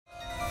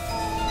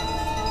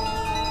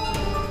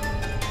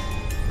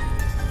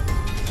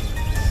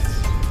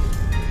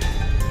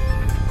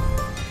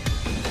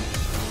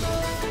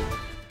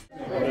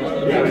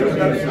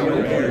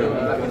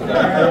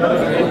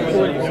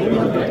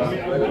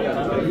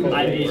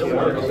I mean, it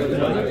works.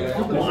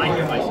 Well, I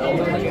hear myself.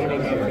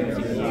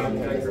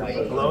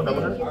 Hello,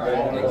 number?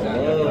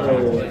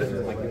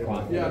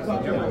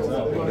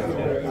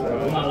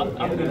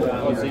 I'm good.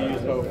 So you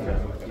use both.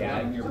 Yeah,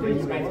 and your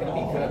Smite's going to be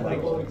kind of like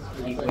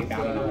equally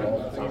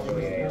balanced. It's not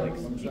really a like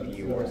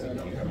GPU or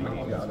CPU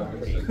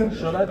company.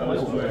 Should I play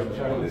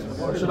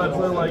or should I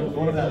play like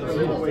one of the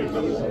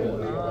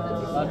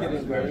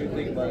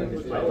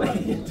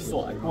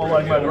well,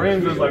 like my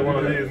brains is like one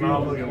of these, now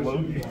I'm looking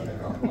Loki.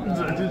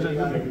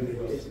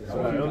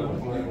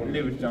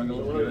 David Jungle.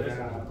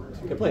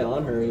 Could play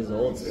on her his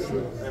ults.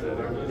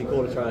 It'd be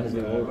cool to try his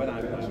new ult.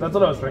 That's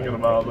what I was thinking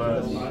about,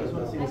 but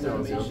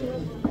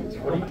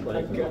What do you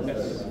play?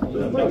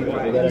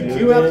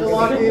 You have to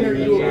lock in or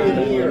you will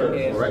be here.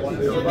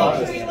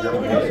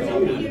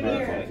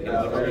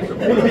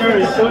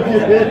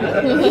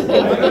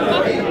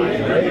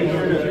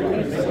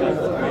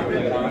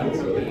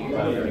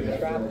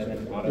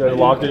 you're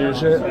locked in your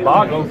shit?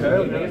 Lock?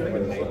 Okay.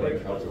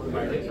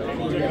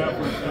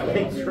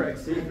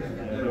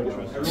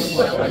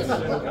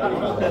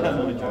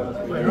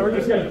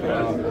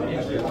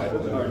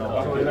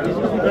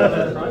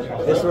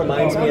 This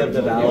reminds me of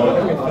the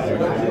Valor.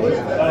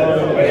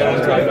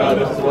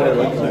 This is what it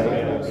looks like.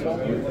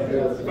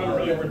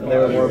 They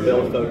were more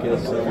build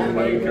focused.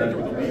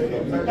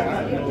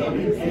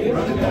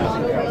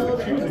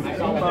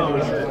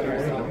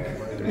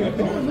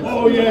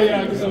 Oh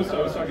yeah, because I was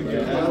talking to you.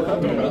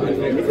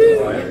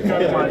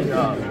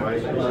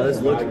 Wow, this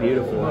looks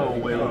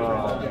beautiful.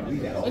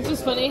 It's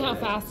just funny how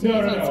fast he is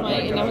on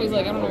Smite, and now he's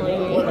like, I don't know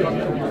where to go.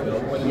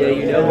 Yeah,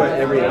 you know where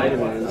every item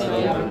is.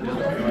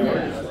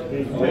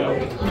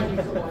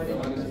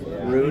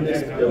 Rune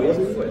is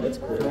poison? That's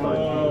cool.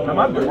 Am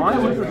I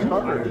blind? What's the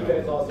starter?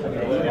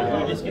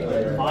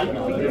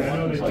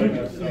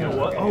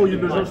 What? Oh,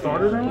 there's no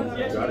starters now?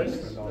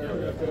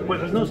 Wait,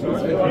 there's no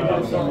starters?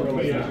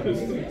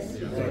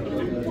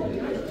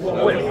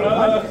 Wait,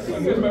 what?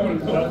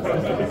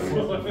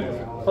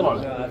 Hold on.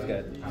 No, that's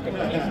good.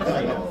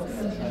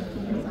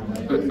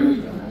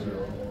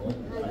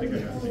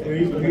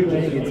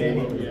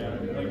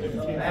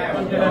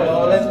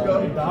 Oh, let's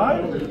go. He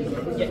died?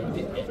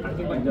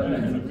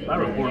 I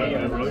reported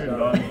that, bro. You're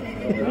done.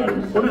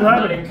 What is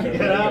happening?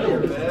 Get out of here,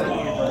 man.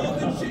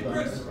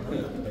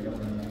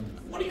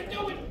 What are you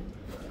doing?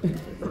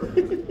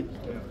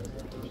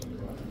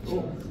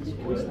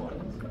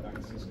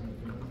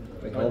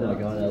 Oh my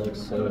god, that looks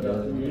so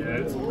dope. Yeah,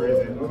 it's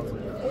crazy.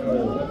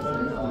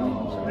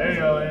 There you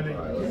go, Andy.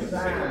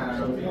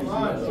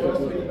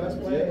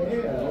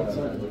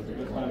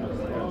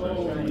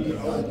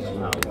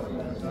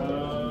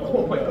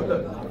 Oh my god.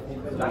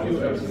 That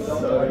was so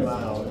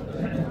loud.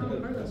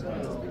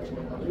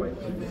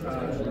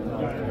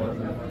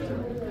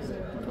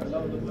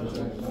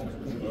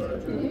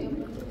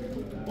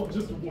 Well,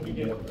 just what we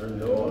get. You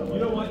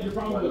know what? You're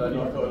probably not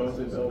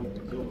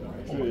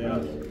yeah.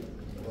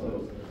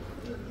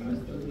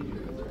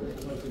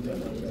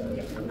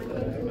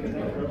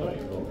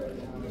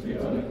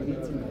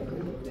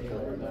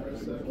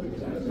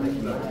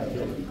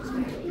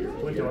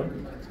 Which one?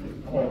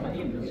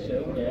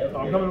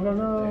 I'm coming.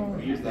 No.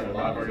 We use that a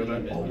lot. Oh, you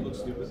look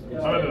stupid.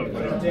 I'm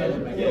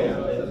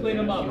gonna clean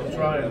them up. I'm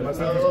trying. My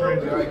son's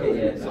crazy.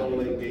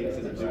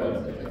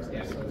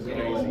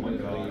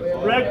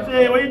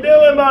 Rexy, what you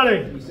doing, buddy?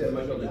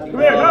 Come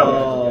here,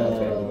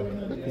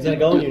 come. He's gonna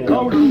go on you now.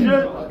 Oh,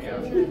 shit.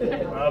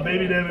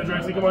 Baby damage,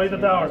 Rexy. Come on, eat the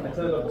tower.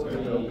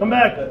 Come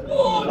back. Yeah,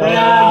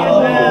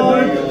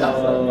 get that.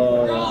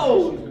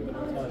 Bro!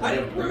 I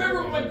didn't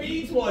remember what my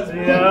beads was.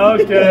 Yeah,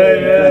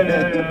 okay,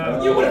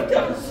 yeah. You would have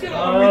done shit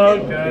on me.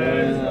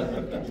 Okay.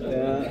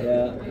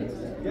 Yeah.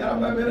 Yeah,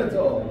 5 minutes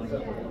old. We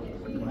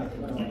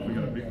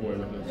got a big boy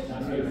with this.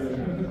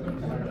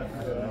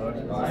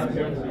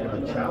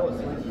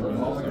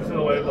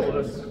 Still away a little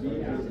bit.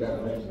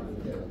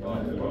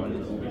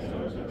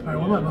 Alright,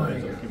 what am I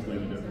buying?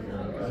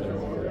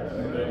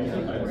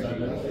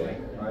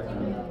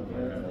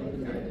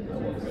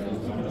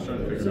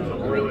 This is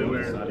really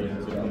weird.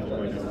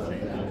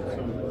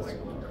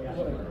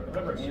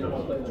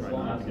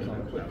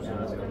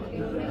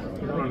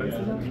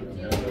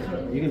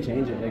 You can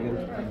change it, Higgins.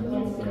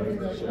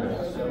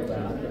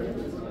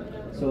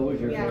 So what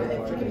was your favorite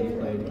part that you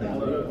played?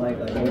 Like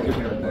what was your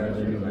favorite part of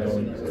the new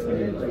build?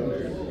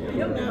 I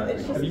don't know,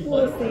 it's just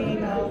cool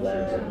seeing all the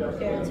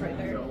ads right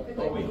there.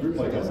 Oh,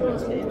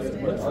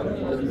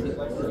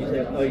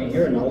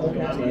 you're a normal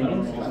cast,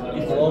 Andy?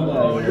 Oh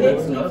my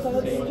It's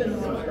defaults to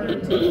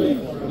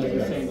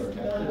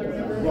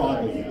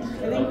Broadly, I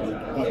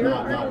think but their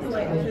not part was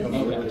like,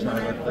 when I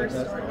first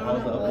started on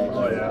it,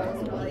 Oh, yeah.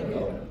 like,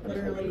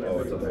 literally.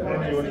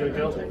 Andy, you want to get a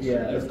kill?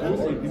 Yeah, it's cool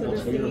to see people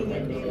cheer.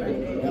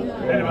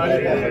 Anybody?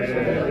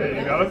 Yeah.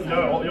 You got it? You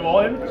have all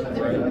in?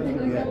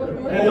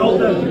 Andy, ult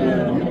them.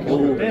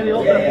 Andy,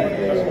 ult them.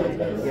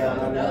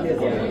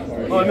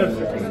 Oh, I missed.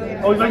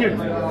 Oh, he's back here.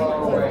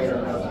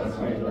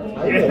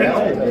 Yeah.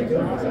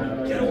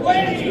 Get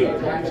away!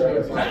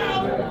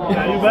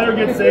 Yeah, you better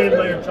get saved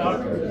by your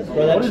chocolate.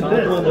 Bro, that What is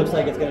chocolate this? one looks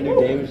like it's gonna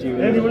do damage to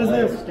you. Andy, what is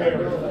this?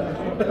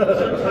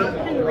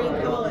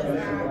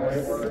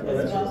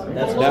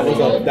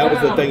 That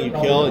was the thing you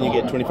kill and you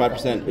get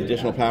 25%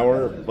 additional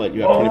power, but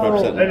you have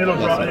 20%. And it'll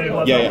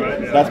drop. Yeah.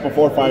 That's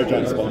before Fire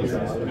Giant spawns.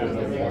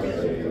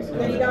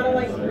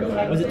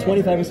 Was it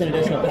 25%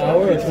 additional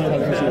power or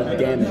 25%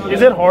 damage?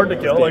 Is it hard to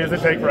kill? Like, does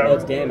it take forever? Oh,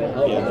 it's damage.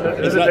 Oh, Yeah.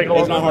 Does it take a long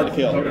It's not hard to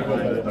kill. Okay.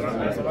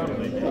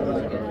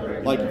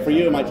 Like for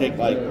you, it might take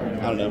like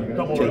I don't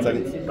know, 10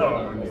 seconds.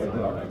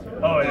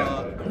 Oh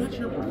yeah.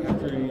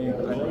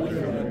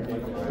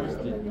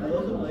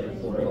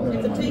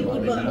 It's a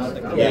tanky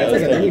buff. Yeah, it's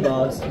like a mini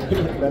boss. It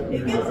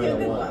gives you a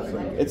good buff.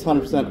 It's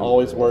 100%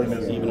 always worth,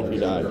 even if you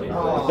die.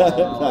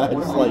 I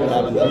just like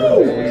having that.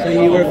 So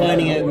you were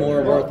finding it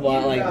more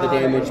worthwhile, like the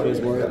damage was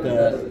worth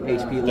the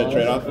HP The loss?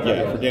 trade-off,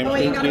 yeah. For damage, Oh,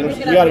 you gotta pick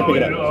it you gotta up. pick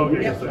it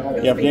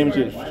up. Yeah, for damage,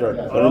 for sure.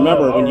 But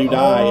remember, when you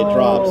die, it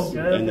drops,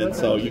 and then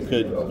so you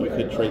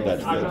could trade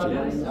that skill too.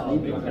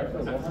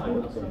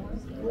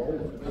 I'm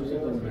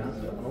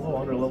a little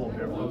under level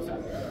here.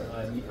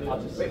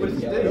 Wait, what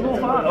does it do? Level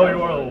 5? Oh,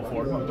 you are level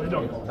 4. Come on, what are you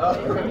doing?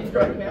 Oh,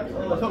 strike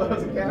cancel. I thought that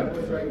was a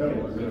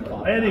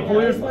cat. Andy,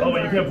 pull yours. Oh,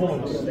 wait, you can't pull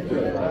them.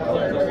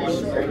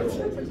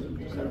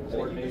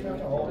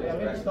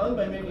 Stunned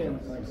by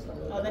minions.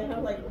 Oh, they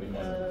have like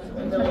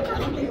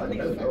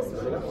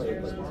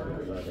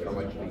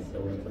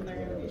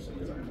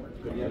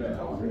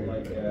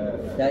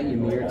That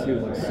Ymir too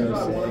looks so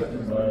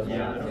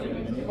sick.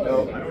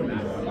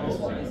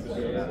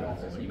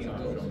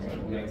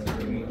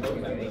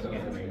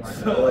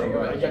 So,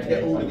 I got to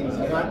get over these.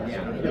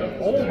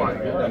 Oh my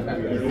god.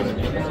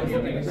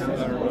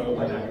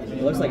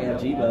 It looks like a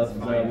FG buff.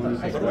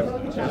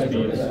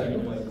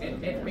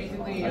 It's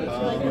basically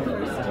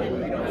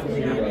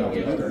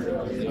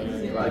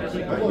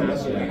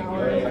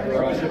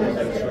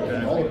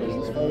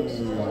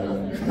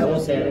I will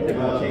say I think the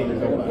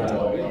changes are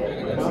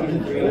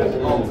Season 3 is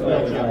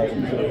like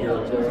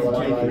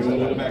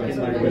 23 is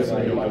like this,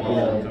 like, you know,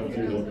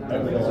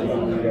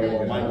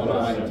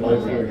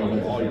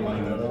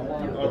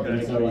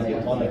 so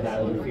like on the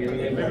Paladin Fury,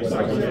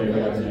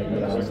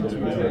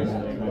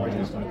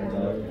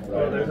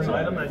 There's an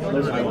item that you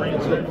can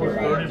range for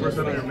 30%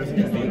 of your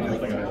missing speed.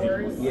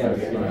 yeah.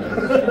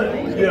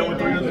 Yeah, with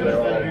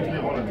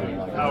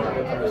 300 power.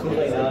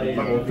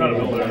 I'm trying to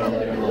build it out.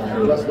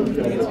 just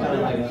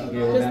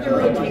the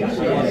rotation.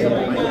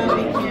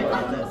 They can't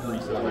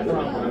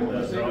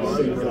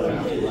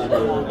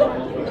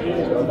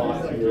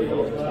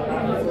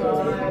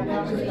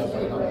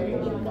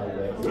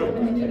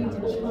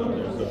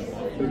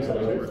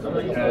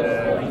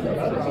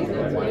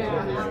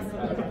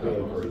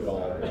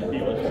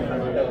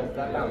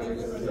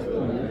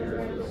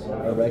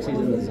Rexy's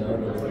in the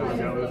zone.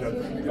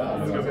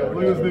 Look at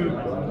this dude.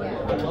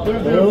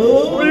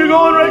 Where you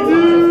going,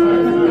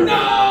 Rexy?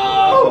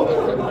 No!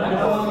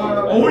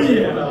 Oh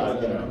yeah!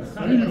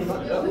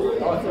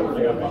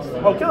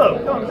 Oh, kill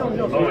him. Kill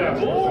him. Oh,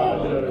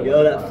 yeah.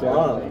 Yo, that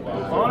flop.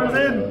 Honor's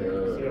in.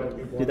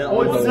 Dude, that Oh,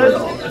 one it's goes. set.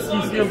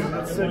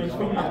 That's sick.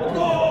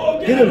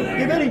 Get him!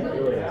 Get Eddie!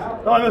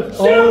 No, I missed.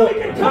 Oh,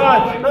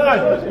 nine.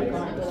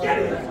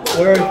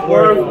 Word.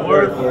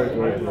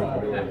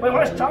 Wait,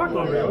 why is Chalk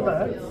over here? What the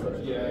heck?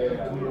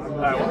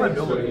 Alright, what am I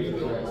building?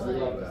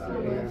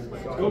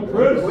 Go,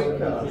 Bruce!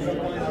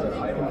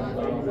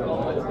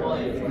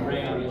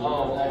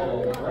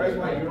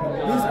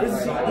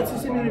 Let's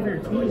just see any of your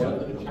tools.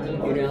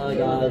 You're now like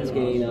odds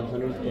gain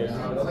 100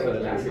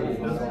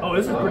 plus. Oh,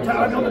 this is protect.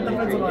 I know the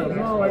defensive item.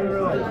 No, I didn't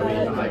realize.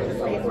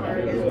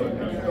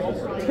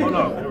 Oh,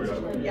 no.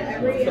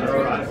 Here we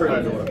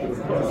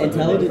go.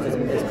 Intelligence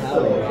is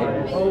power, right?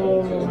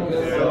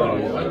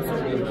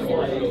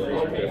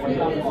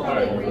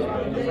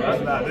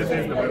 That's not. This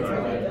is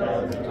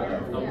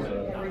defensive.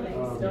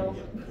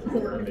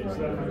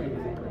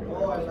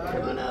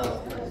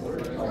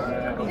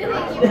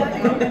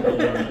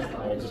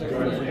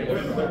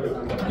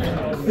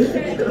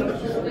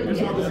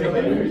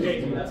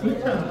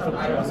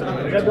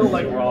 I don't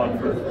like Rod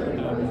for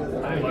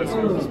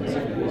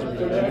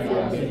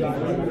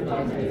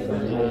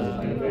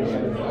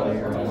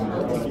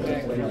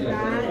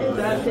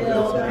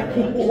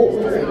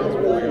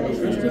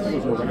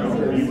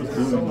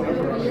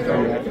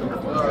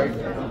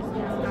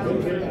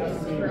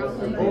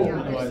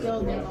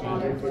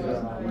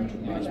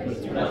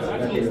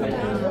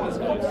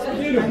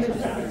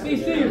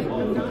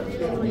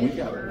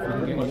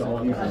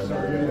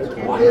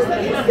Why is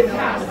that instant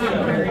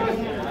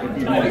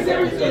casting? Why is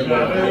everything?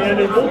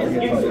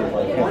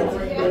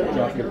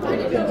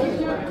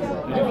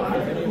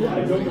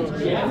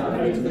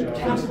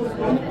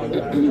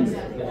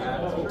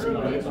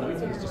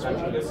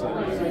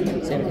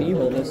 Sam, can you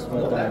hold this?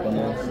 What the heck on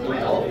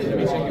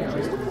that?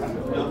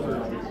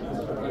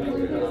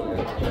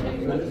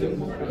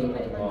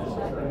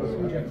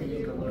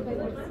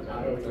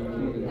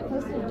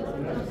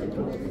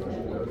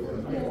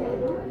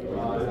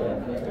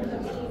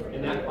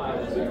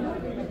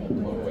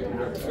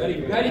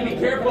 Patty, be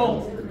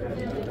careful.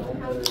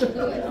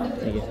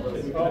 Thank you.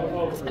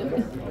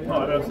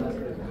 Oh, it is.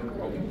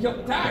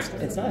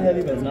 It's not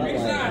heavy, but it's not light.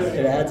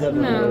 It adds up.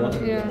 No,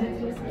 yeah.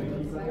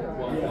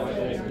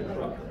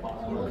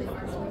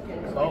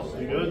 Oh,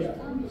 you good?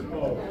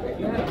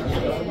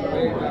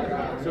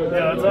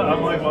 Yeah, that's it.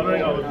 I'm like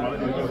wondering. I was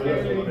wondering.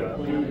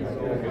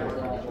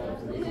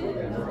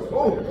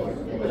 Oh,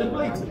 the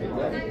fight.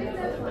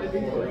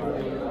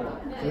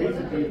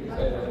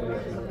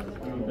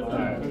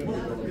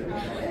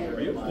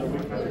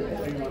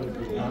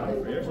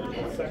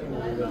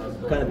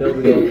 What kind of build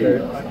we going,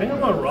 Kurt? I think I'm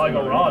gonna like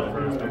a rod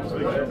first. Like,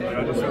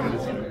 I just started to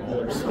see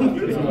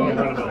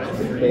the colors.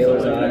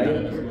 Baylor's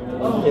Eye.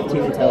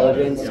 15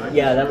 intelligence.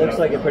 Yeah, that looks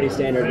like a pretty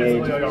standard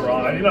Basically, gauge. like a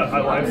rod. I need a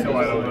lifesteal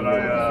item, but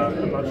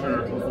I'm not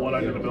sure what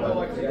I'm gonna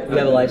build. You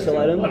have a lifesteal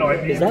item? I know,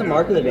 I need Is that to.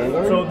 Mark of the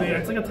Vanguard? So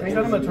it's like a tank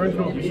item that turns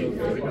into a beast.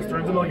 It just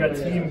turns into like a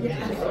team beast.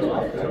 A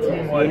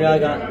team like. You know, I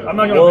got. I'm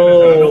not gonna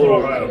finish it. I built the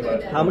wrong item,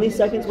 but. How many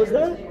seconds was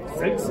that?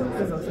 6?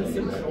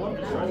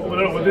 Well,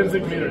 no, within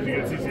 6 meters, you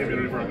get CC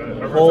immunity for a minute. Or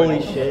for a Holy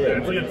second. shit. Yeah,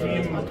 it's like a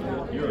team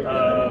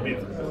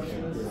beast.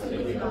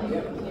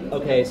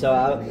 Okay, so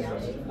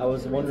I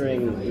was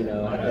wondering, you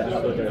know,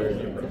 what their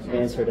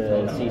answer to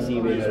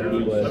CC being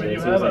OP was. I mean, It you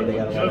seems have like a they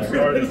got a lot just of.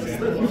 started.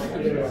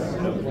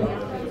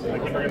 I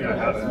keep forgetting I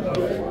have it.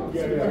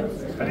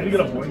 I need to get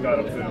a blink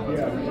item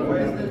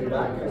too.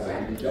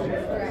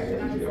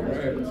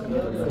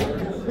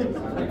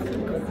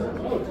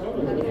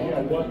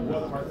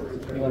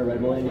 You want a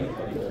red wine?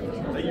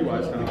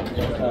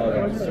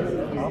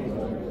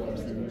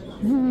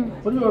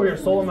 What are you over here,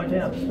 soul in my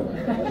camp?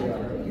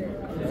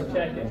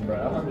 Checking,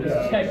 bro.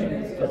 Just checking.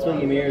 That's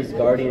what Ymir's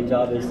guardian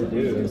job is to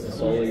do, is to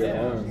soul your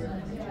farm.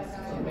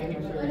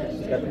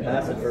 She's got the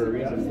passive for a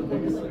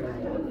reason.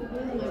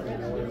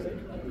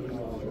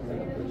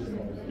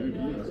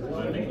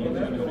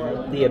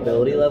 The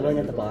ability leveling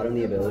at the bottom,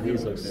 the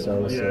abilities look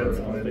so Yeah, sick. it's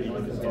fine.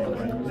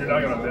 You're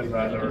not gonna miss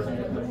that,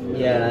 or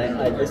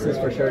Yeah, this is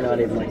for sure not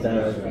even like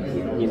the,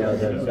 you know,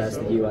 the best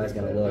the UI is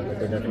gonna look, but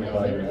they're definitely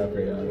probably gonna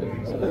upgrade on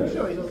it. So.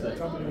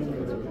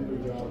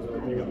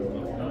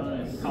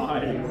 No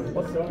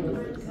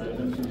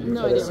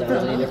So idea the what's sound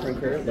any happening. different,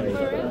 Kurt? Like,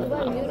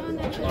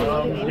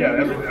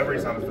 yeah, every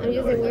sound is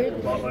different.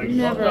 Like,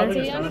 Never. nothing To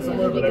is be kind of honest,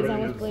 similar, but because I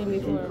everything was is playing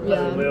before. a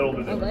little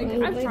bit I like.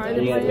 different. I've tried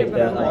to you play gonna it, pick but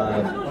that I'm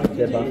like,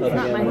 the buff up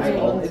not again my when it's thing.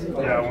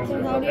 called? Yeah, once How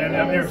do you and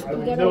I'm here. guys get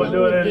Do along it, with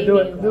do it, do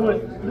it, gaming? do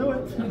it, do it.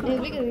 It's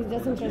because it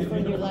doesn't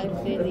transform your life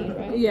daily,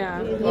 right? Yeah,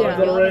 Oh, is that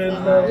yeah. already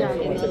in there? Yeah.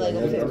 You're not like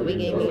obsessed with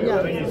gaming. I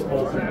Yeah. think he's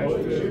full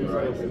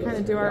thing. Kind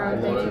of do our own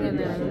thing and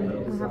then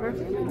we'll have our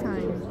family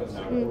time.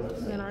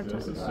 And our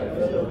time. Let's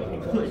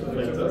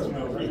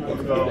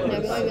go. Yeah,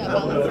 but I got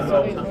balance is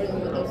very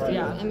important with those things.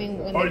 Yeah. I mean,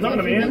 when Oh, you're talking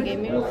to me?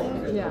 gaming and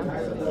stuff, Yeah.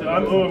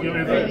 I'm give me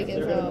a I thing. guess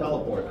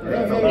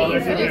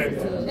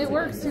It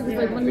works too, because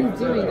like when he's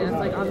doing this,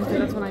 like obviously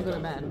that's when I go to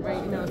bed,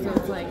 right? You know, so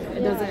it's like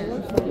it doesn't.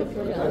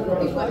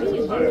 what do you do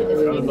with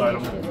this Got his gaming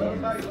item. shit?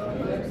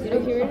 You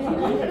don't hear it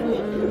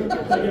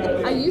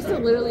anymore? I used to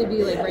literally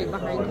be like right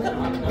behind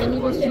him when he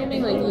was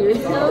streaming like years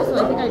ago, so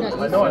I think I got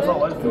used I know, I saw to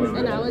live it. to it.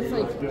 And now it's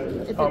like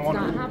if it's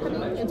not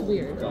happening, it's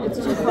weird. It's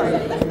too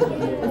quiet.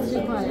 It's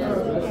too quiet.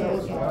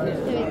 It's funny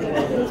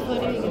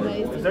because I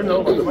used to Is there no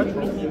like,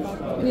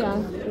 Yeah.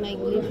 like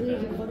literally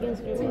fucking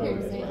screaming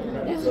and saying,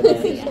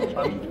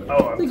 I'm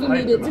Like you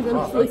need it to go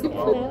to sleep.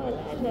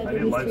 I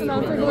need life. And I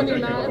was like, when you're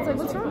not, it's like,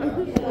 what's wrong?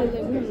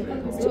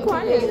 It's too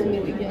quiet.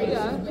 Yeah.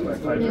 Yeah.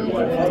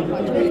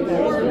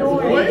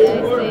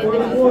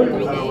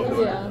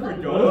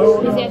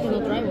 Because I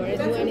cannot drive or do anything,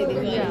 so I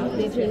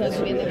literally have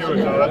to be in the Here we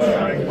go. That's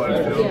strength life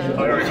too. Yeah.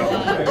 Oh, here we go.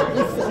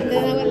 And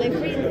then I was like,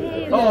 freeze,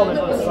 hey, Oh, no,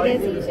 that's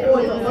guess you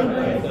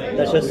should.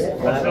 That's just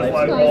That's that just life.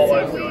 like all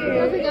life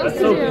really. That's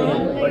so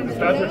cool. Like the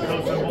stats are so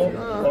simple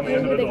on the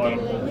individual item.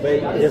 But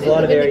there's a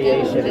lot of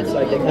variation. It's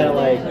like they kind of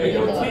like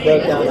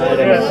broke down Yeah,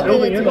 items. it's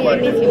building into like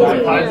 5 different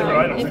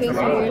items, 6 If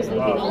different you're items. sleeping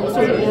Wow. all It's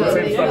the the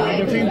same time, stuff. You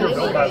can change your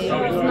build path so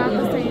It's easily. not the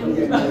same.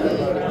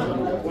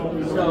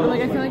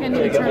 Like I feel like I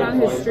need to turn on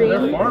his stream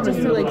just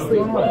to like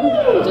sleep.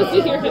 Just to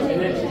hear him.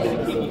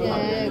 Yeah, I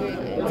agree.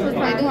 It's I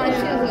not do quiet.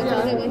 issues with Yeah.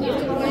 like when you're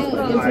too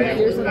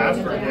quiet. I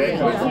asked for a game,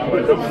 but I don't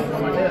know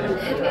my hand.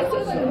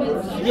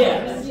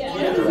 Yes.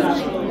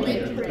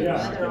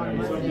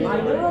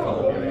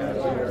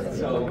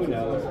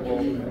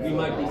 We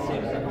might be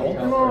sick.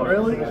 Oh,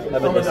 really? I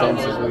bet the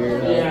sense is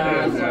weird.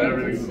 Yeah,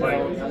 everything's like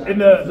in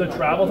the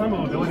travel time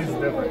of abilities is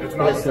different. It's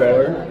not It's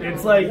slower.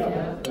 It's like I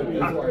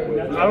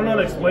don't know how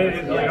to explain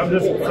it. Like I'm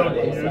just so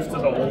used to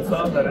the old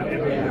stuff that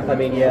it I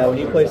mean, yeah, when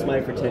you play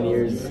Smite for 10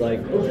 years, like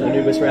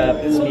Anubis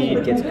Rap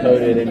speed gets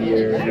coded into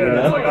your, yeah, you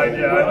it's know? like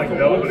I like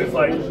know it, but it's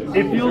like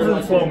it feels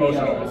in slow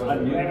motion almost.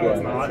 Even though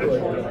it's not, it's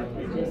different.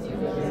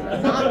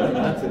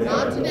 Not today.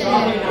 Not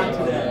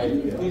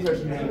today. These are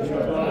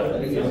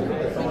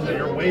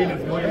Your weight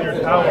is going to your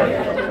tower.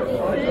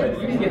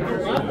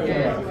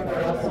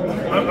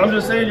 I'm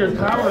just saying your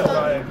tower is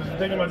dying because you're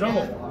taking my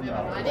jungle.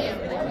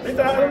 It's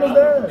Adam is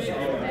dead.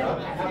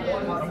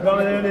 I'm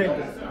coming, Andy.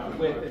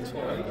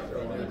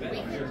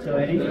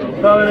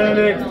 Coming,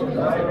 Andy.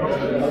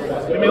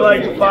 Give me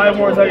like 5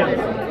 more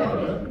seconds.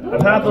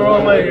 I'm half the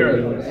wrong way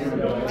here.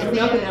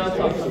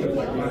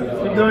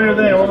 Keep doing your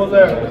thing. I'm almost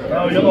there.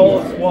 Oh, you're the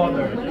whole squad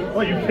there.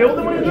 What, you killed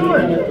him? What are you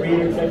doing?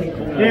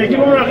 Yeah, keep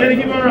on around. Andy,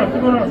 keep on around.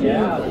 Keep on around.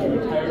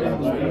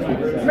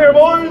 Come here,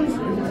 boys.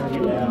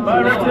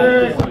 Bye,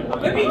 Rexy.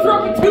 Let me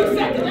drop in 2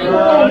 seconds.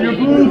 You're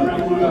blue.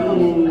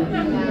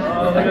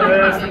 Oh, look at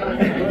this.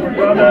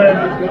 Well done.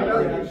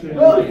 No,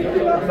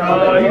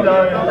 he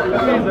died.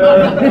 He's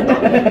dead.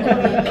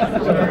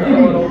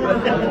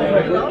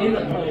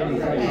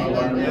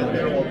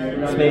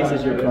 Space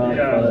is your prompt.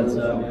 That's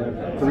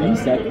 3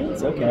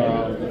 seconds? Okay.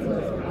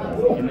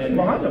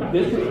 Behind him.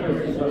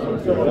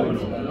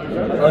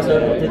 Oh, so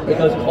it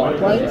goes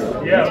clockwise?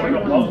 Yeah, like a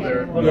bump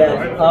there.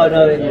 Yeah. Oh,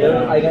 no,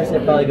 I guess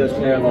it probably goes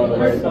parallel to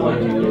where the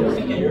one you use.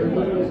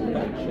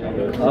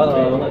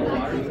 Uh-oh.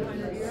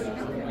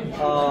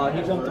 He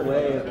jumped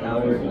away, a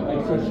coward. I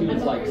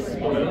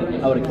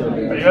would have killed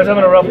him. Are you guys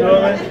having a rough go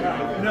of it?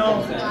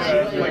 No,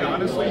 like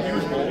honestly, he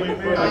was rolling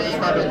me. I just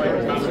tried to like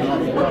pass it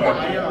off.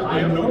 I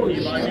have no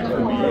key binding for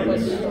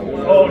beings.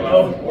 Oh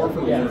no. Or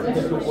for the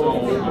so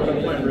I'm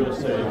playing real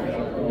safe.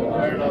 Oh, I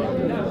don't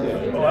know.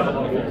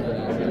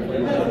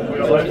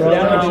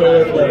 Down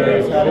controller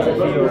players, how does it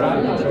feel?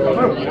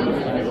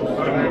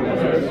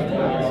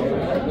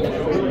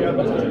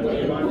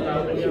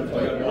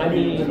 I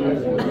mean,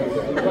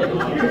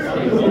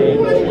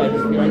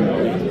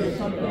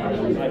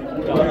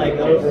 but like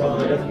overall,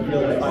 it doesn't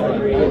feel like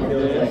great. It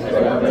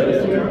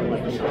feels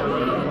like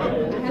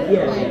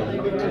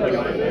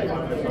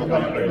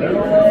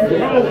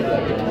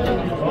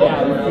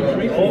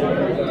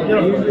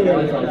usually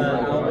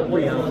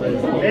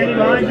Andy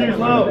behind you,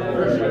 slow.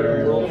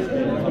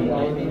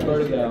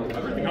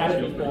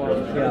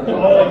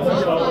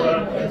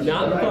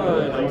 Not fun.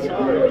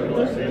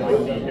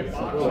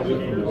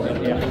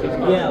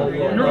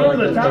 You're over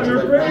the top,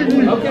 you're crazy.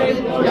 Okay. I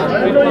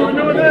didn't know you were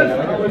doing this.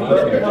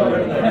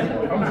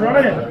 I'm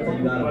trying.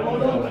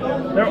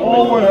 They're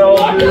all 1 health,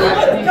 dude.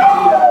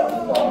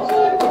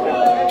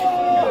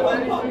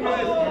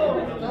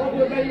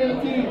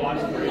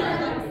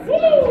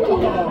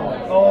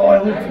 Oh, I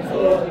looked too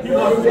slow.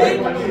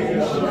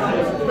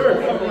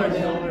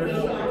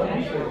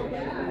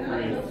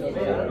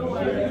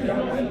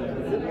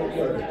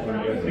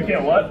 You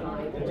can't what?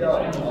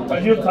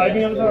 Did you have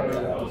typing on the top?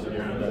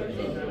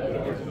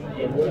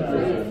 you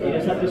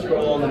just have to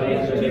scroll on the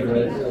main to take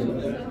risks.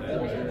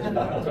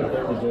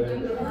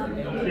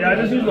 Yeah, I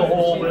just use the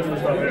whole list of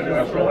stuff.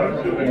 I scroll out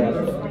and do it.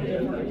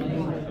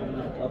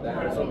 I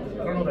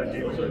don't know that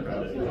game.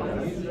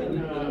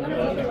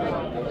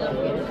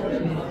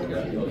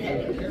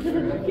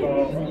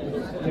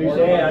 Touche,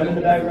 I'm in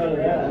the background of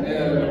that.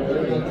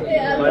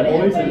 My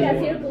voice is...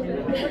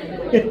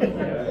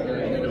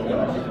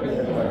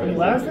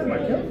 Last time I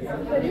killed.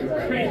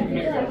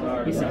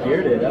 He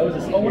secured it. That was a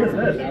Oh, what is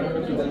this?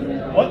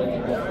 What?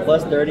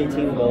 Plus 30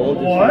 team gold.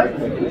 What?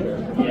 No,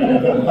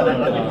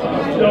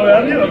 I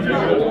knew I'm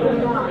just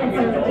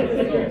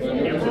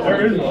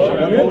There is I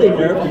wonder if they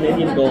nerfed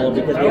Minion gold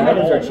because the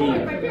items are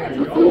cheap.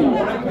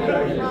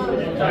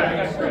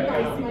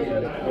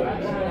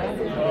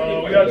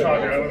 We got chalk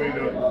here. Let me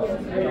do it.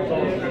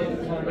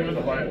 Leave it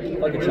to fight.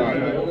 Like a chalk.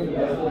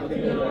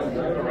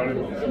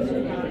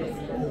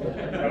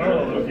 I don't know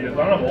what Loki is. I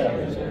don't have all.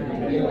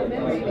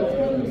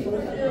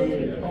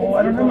 Oh,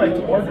 I don't have my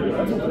torture.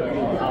 That's okay.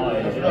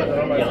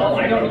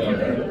 I don't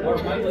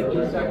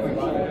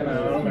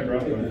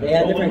They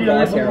had different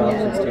crosshair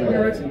options too.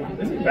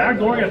 Is he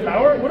backdooring a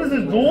tower? What is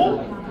this, duel?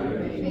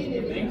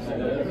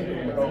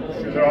 Oh,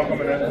 shoot, they're all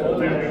coming in.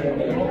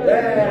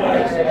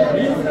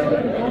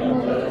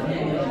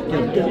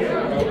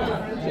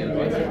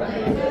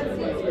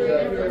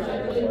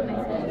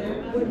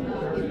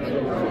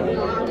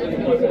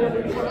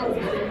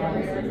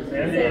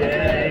 Andy,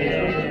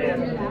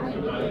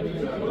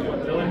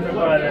 Dylan,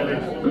 goodbye, Andy.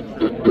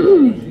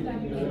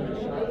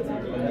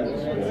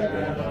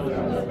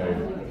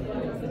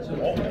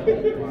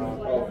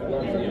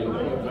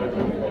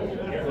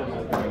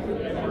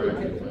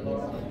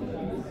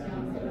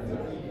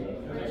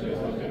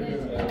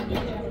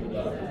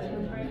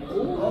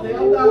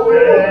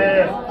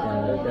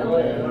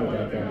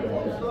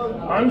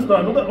 I'm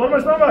stunned. What am I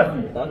stunned by?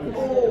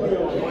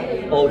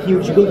 Oh,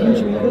 huge. You go huge.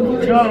 You go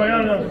huge. I got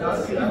him.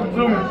 I'm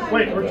zooming.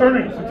 Wait,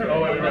 returning.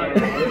 Oh, wait.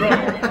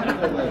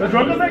 The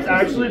drug effect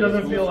actually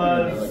doesn't feel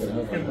as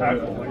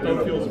impactful. Like,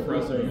 Don't feel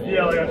suppressing.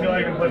 yeah, like I feel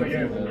like I can play the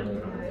game.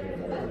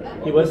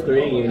 He was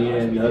 3 and you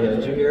didn't know that.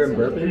 Did you hear him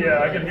burping?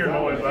 Yeah, I can hear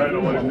noise, but I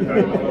don't know what it's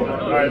impactful.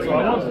 Alright, so I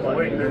want to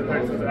wait, their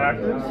text is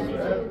active.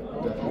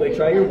 Wait,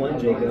 try your 1,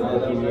 Jacob, if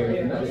you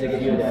hear. Does it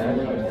give you a dash?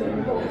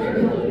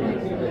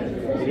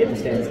 You get to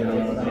stand still.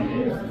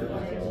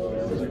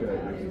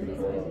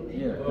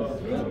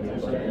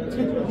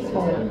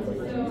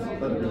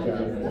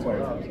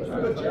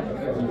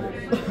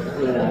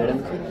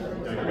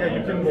 Yeah,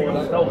 you can go in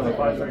stealth in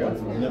 5 seconds.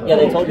 Yeah,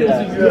 they told you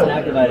that. It's an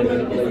active item.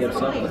 You have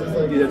something. I'm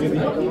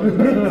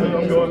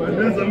going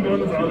this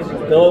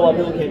 100%. The only one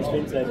people can't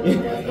stream snipe you.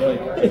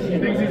 He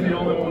thinks he's the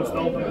only one with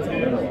stealth in this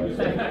game.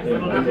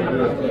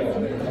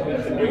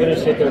 You're gonna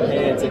shit their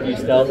pants if you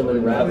stealth them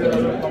and wrap them.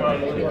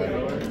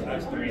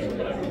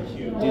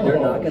 Dude, they're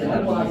not gonna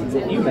have these.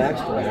 If you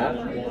maxed wrap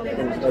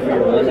over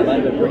your one, that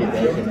might have been pretty big.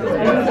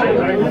 That's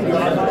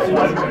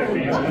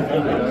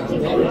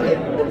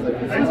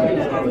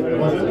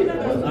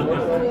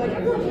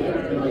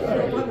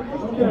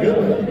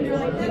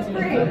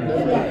great.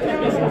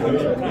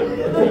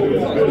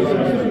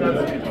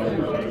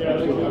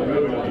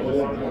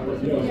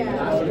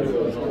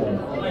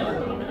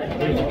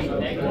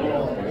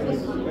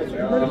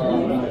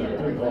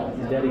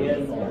 He's dead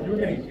again.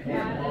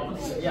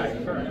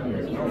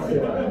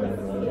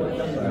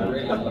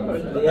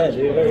 Yeah,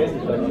 dude, very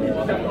interesting.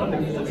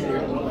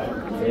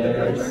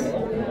 Yes.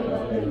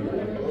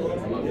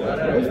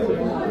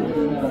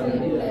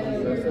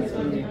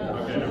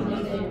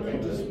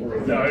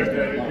 No, you're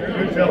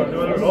chilling.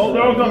 Oh,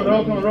 they're all coming. They're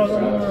all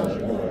coming.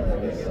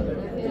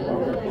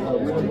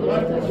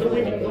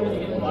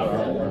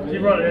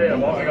 Keep running. Yeah,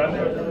 I got you.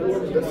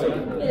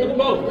 The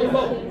boat.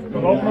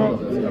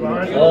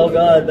 Oh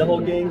god, the whole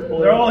gang's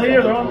pulling. They're all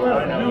here. They're all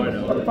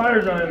left. The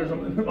fire giant or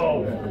something.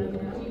 Oh.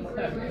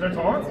 They're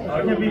taunts? Oh,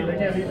 they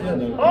can't beat.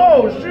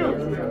 Oh, shoot!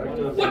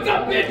 What's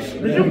up, bitch?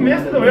 Did you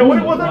miss it? Wait, what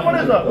is that? What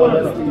is that? Woo!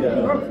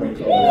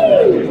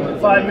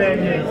 5-man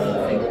game.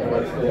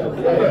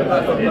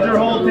 Here's your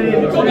whole team.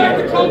 Go back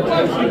to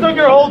Conquest. You took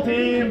your whole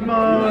team.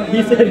 He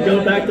said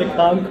go back to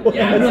Conquest.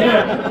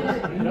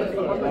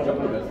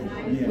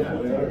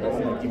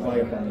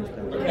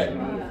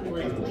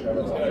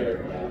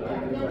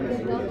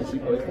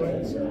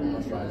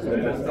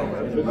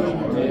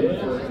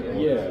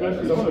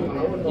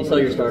 You sell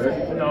your starter?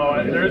 No,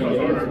 there is no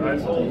starter. I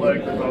sold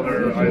like this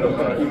other item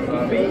that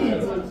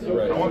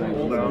I want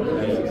cooldown.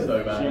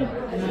 So bad.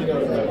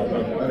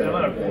 I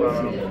let it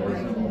cooldown.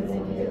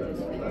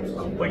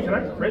 Wait, can I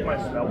rate my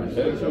spell?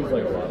 There we go.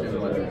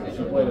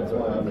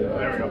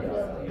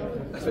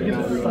 You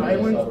can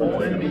silence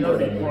all enemies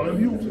up in front of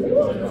you.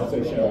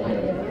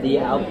 The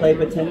outplay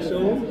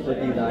potential with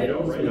these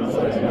items is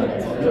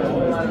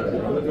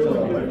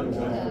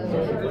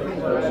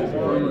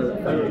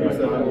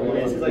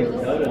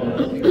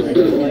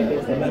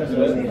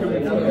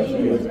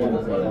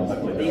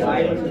the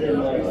items in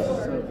like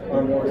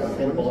are more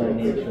simple in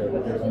nature,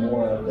 but there's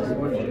more of them. So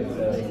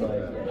it's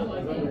like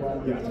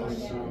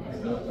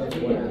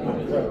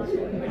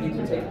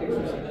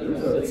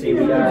let's see, we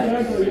got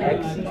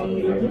XE,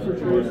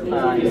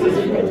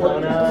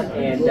 Katana,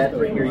 and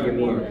Deathbringer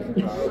Ymir.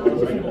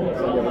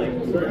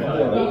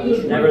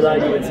 Never thought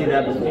you would see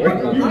that before.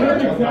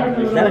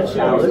 Is that a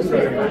challenge for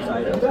your first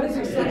item?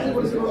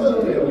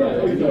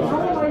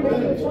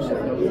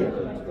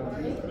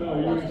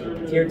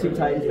 Tier 2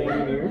 Titans main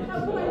Ymir.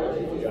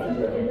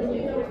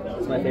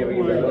 It's my favorite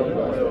Ymir.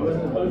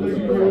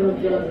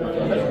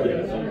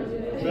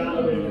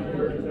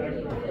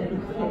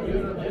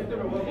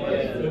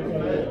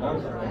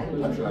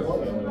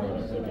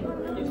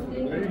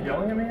 Are you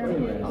yelling at me? What do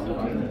you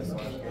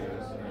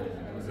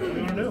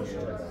want to do?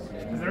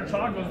 Because their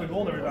chalk goes to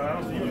gold every time. I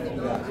don't see you.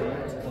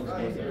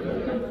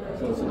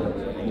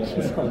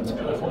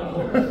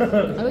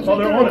 I wish I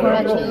could record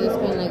actually this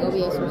screen like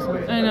OBS or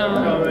something. I know.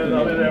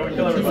 I'll be there. We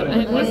kill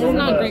everybody. This is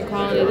not great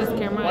quality. This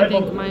camera, I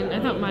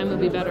thought mine would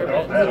be better,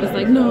 but it was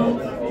like no.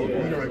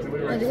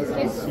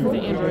 It's the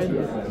Android.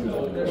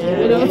 Yeah,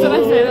 I know, that's what I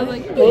said. I was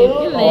like,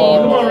 you're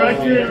lame. Come on, right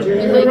here.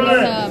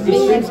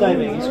 He's stream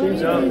sniping.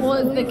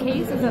 Well, the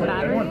case is a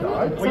battery, so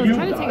I was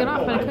trying to take it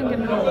off, but I couldn't get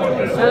it off.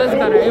 That was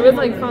better. It was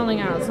like falling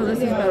out, so this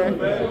is better.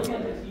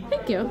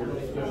 Thank you.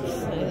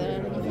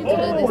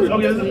 Oh,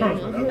 okay, this is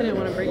perfect. I didn't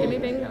want to break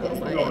anything. I was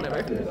like,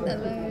 whatever.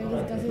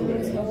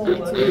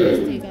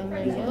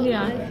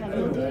 Yeah.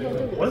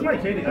 What's my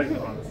KD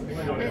icon?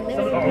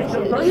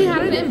 Well, he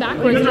had it in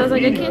backwards, and I was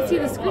like, I can't see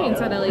the screen,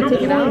 so I had to like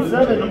take it out.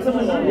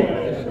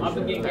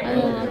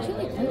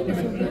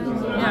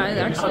 Yeah, it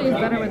actually is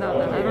better without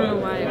that. I don't know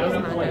why it was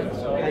not good.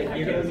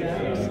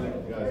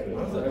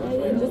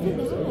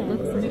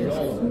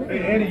 Hey,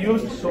 Andy, you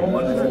have so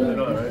much to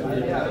know,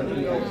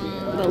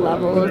 right? The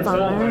level is on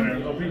there.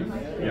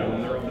 Yeah, when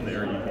they're up in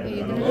there,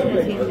 you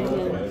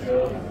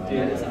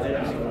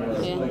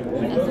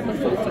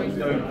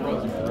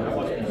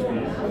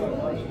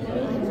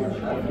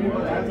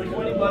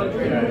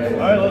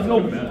Alright, let's go.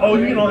 Oh,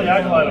 you get all the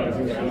acolyte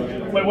items.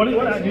 Wait, what do you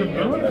have good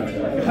one?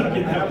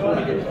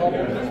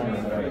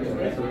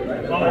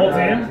 On the whole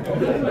team?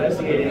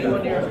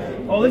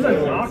 Oh, this is a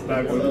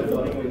knockback one.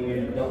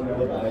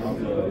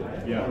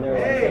 Yeah,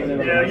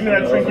 give me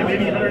that trinket,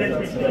 maybe 100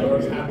 HP.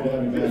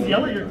 Just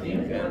yell at your team.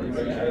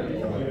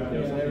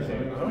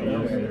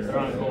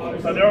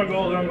 They're on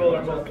gold, they're on gold,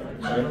 they're on gold.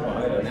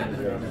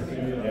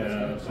 Yeah,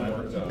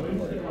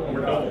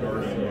 we're double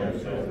guarding here,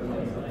 so.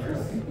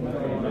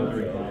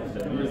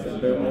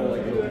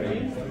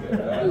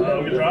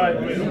 can try. I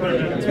mean,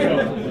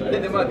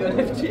 They might be on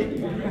FG.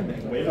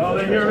 oh,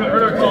 they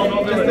heard our call.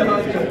 Don't do it.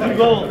 2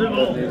 gold, 2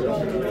 gold.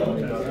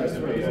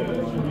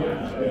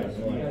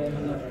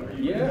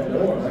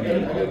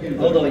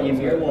 Although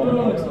Ymir won't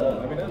post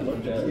up.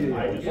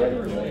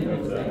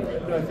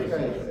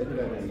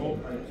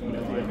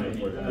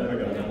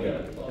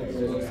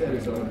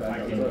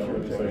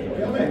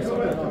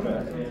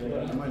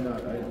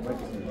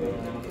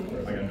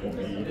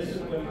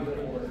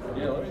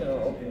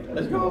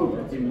 Let's go.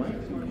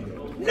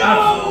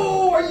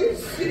 No! Are you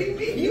shitting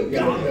me? You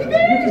got me,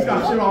 man! You just got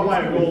shit on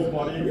my goals,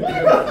 buddy.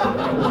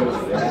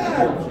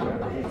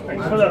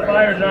 Thanks for that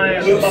fire,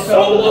 giant. You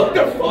soloed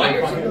the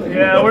fire!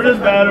 Yeah, we're just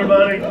battered,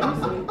 buddy. I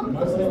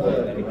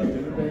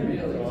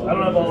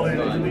don't have all the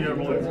in the year,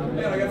 boys.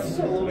 Man, I got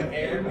solo in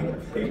air.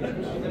 I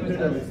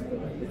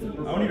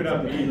don't even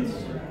have beats.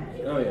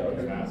 Oh, yeah.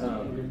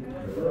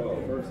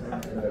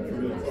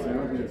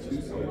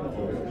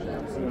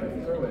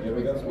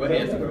 What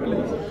hands?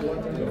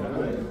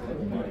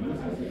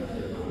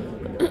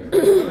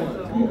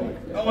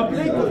 Oh, a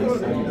big one.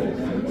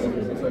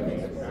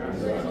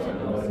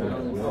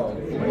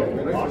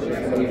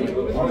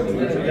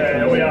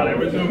 Yeah, we out here.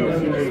 We're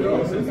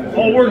zooming.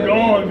 Oh, we're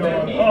gone.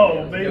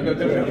 Oh, baby.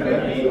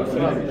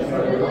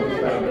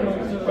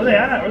 Where they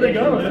at? Where they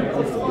going?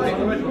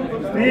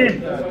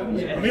 Steve.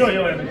 Let me go,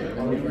 yo.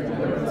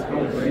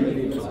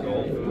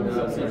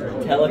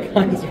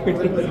 Telecon's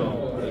really.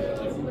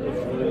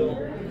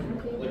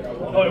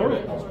 Oh,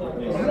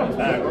 we're not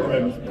back. We're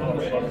ready.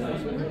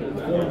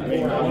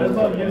 This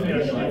love gives me a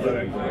shield, I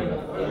think.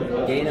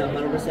 Gain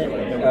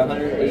 100%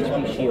 100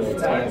 HP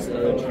shields, thanks to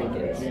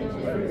trinkets.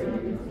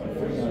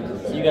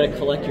 So you gotta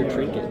collect your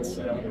trinkets.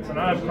 So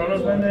now I have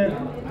Chronos Pendant.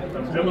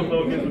 I'm Jimbo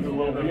Focus, which is a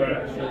little different.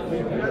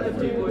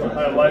 I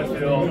have Life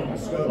Steal.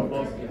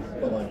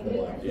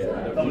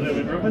 Double J,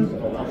 we grouping?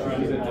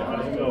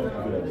 Let's go.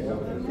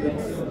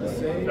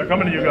 They're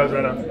coming to you guys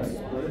right now.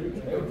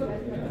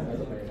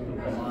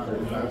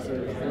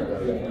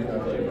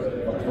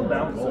 Still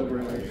down. Well,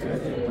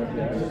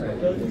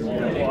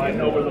 I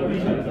know where the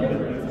lead is.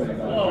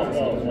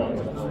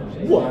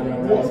 Whoa.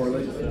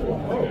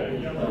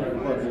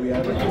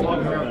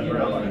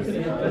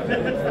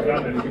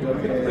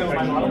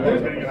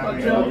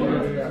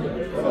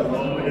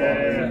 Oh, yeah.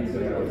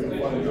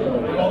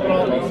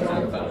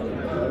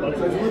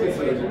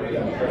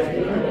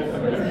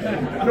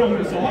 I don't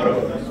miss auto.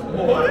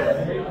 What?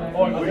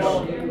 Oh, I'm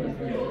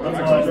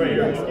right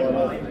here.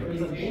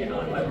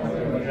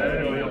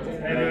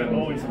 And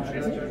always some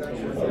shit.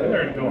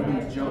 There you go.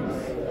 Good job,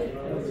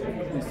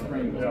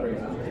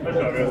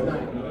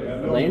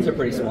 guys. Lanes are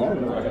pretty small.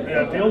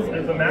 Yeah, it feels,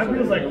 the map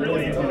feels like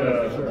really easy to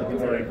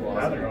like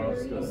lather on.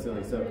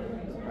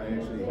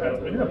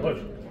 We need a push.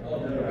 I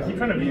keep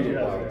trying to beat you.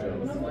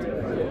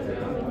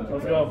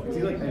 Let's go.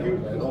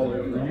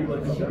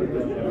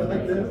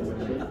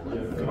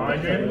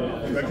 Mind game?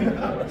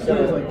 So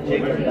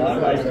Jacob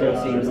Bach still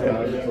seems kind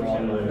of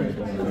strong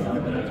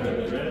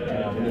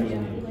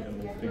minion.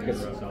 Because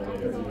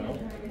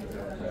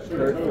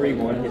Kurt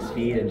 3-1 his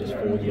speed and just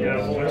fooled you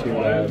on 2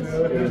 rounds.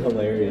 It was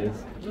hilarious.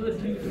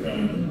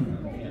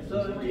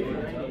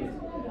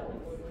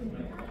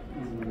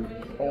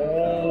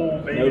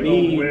 Oh, baby, No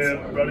beads. whip,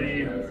 buddy.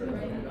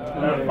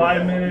 That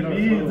 5-minute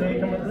beads ain't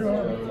coming through.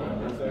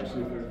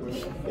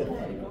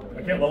 I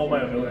can't level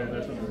my ability.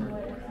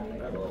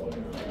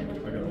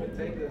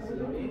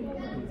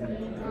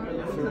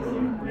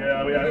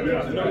 Yeah, we have.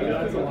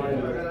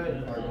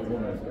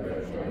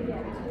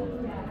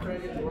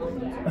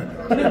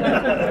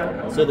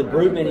 So the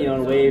brute mini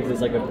on waves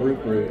is like a brute.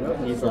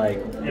 He's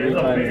like 3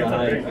 times the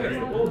height.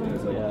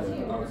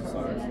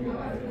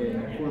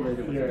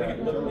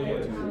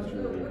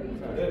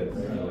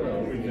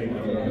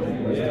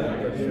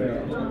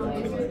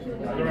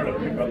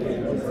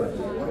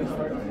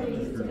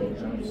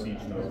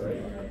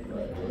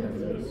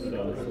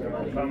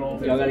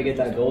 Y'all gotta get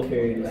that gold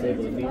fairy to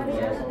disable the beat.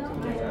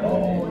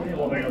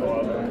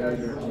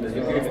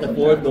 It's the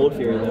 4th gold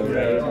fairy though,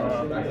 right?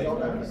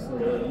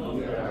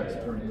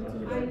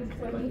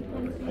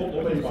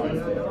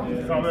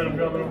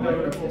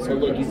 So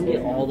look, you can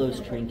get all those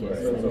trinkets.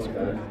 That is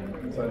great.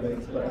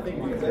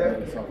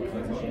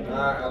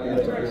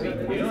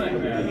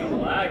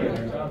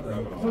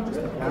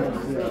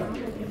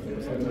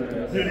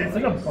 Dude, it's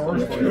like a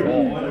burst when you're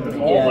all. If it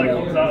all like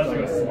comes out as like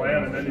a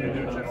slam and then you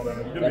do channel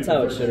damage. That's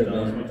how it should have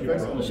been.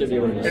 You should be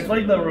able to just... It's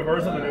like the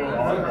reverse of the new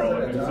honor.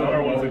 Like the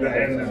honor was like the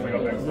end is like a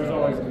big.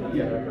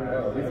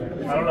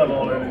 I don't have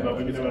all in, but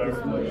we can do whatever.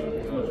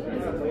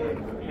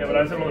 Yeah, but I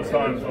said on the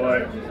sun, so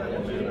like.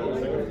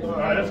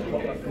 I just.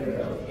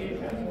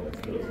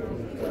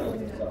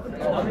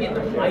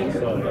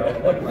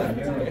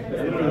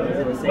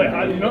 Wait,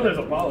 how do you know there's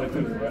a poly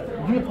too?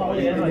 You a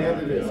poly and like.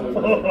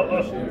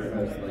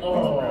 Oh.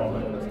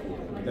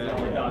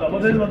 Double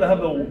J's about to have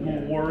the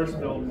worst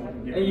build.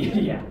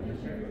 Yeah.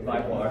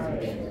 By far.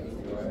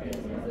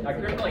 I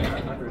could like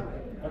 900.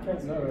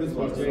 This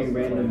was doing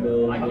random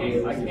builds. I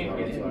can't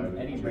get in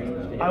any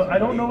range. I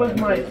don't know if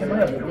can I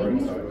have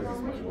viewers?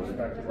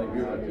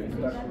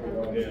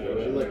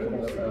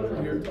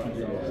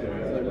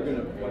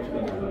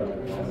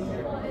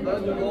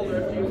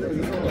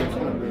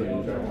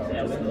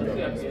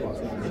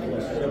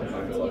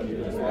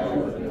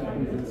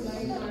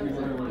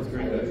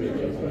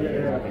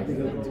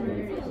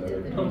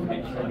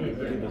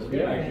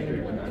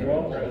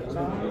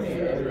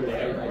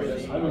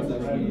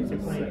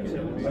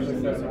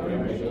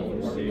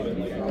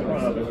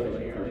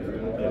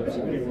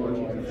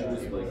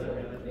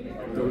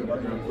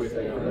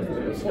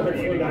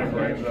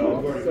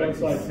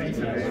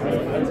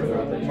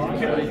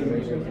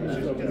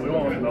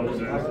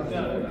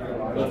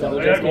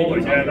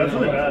 Yeah, that's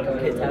really bad.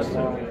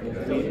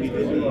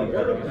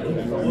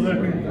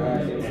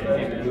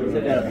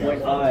 Sit at a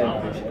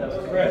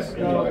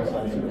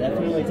 0.5.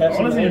 Definitely test. I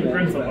want to see him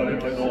print somebody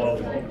like go off.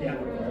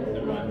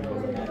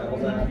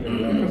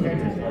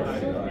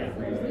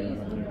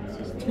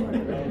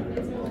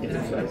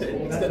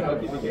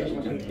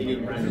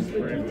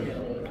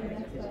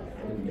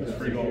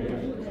 Free goal.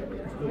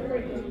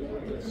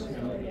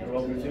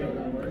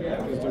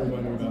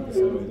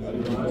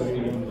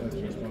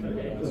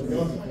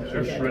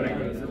 They're shredding.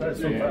 That's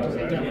so fast.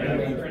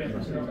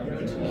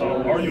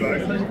 Are you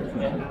actually?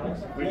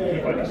 We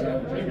fight that.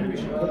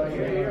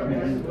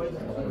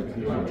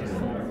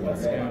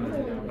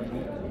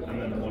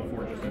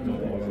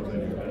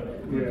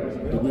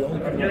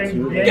 I'm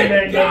getting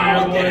gang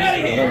down here,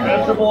 boys.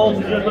 Vegetables,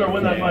 you just better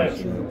win that fight.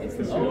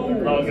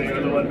 Oh, okay, you're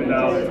gonna let me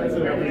down.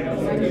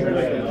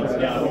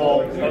 Yeah, well,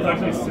 that was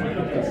actually sick.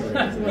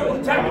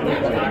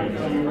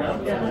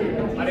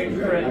 I didn't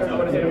crit. I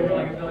would have hit him for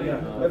like a million.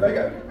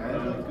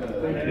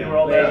 Andy, we're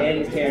all there.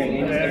 Andy's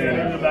carrying. Andy's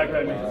in the back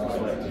right now.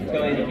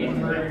 Go Andy.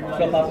 Let's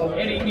go, Papa.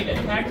 Andy, you need to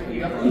attack me.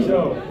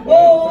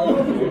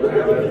 Whoa!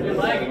 You're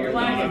lagging.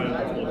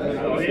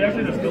 Oh, he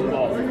actually just killed the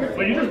ball.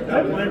 But you just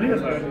tapped what I did.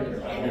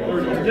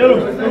 Get him.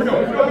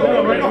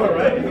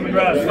 Right in the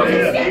grass. Yeah.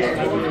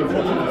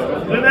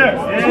 In there.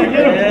 Yeah,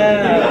 get him.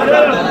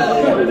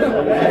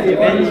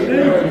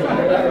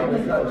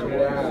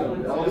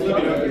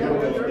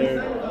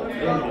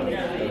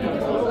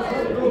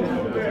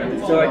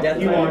 So our death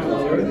time is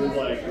lower. No,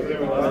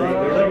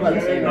 I've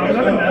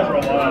been dead for a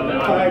while now.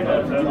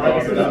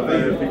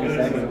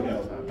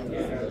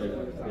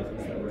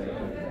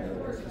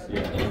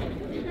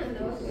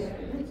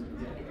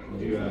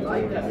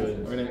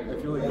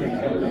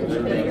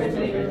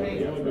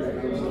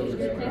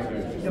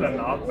 Get a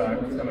knockback.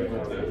 It's kind of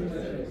cool.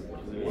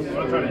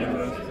 I'm trying to use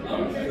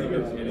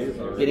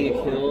this. Getting a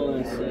kill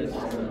and assist.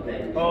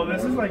 Oh,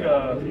 this is like a.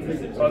 Oh,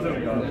 that's what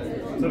we got.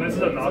 So this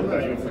is a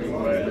knockback you freaking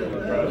away.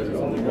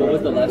 What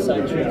was the left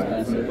side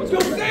transpassive? Let's go,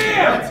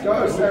 Sam! Let's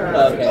go, Sam!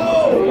 Okay.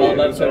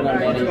 Well, I'm starting on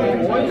money.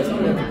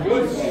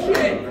 Good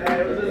shit!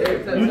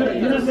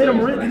 You just made him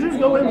rip. Did you just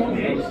go in?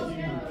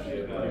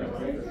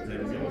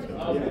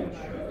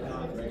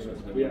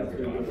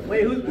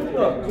 Wait, who's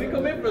Puma? We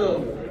come in for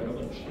those.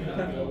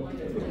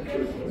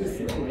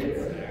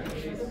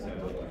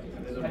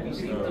 Have you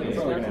seen the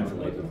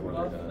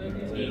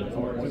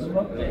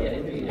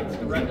it's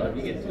the red dot.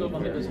 You get 2 of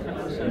them, it does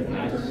 10%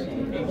 max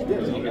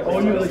HP. Oh,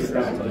 you really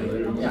stacked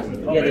it? Yeah.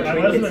 Okay, Yeah, the I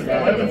might have trinkets been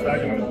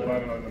stacking it.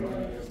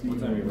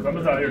 I'm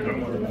just out here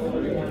doing what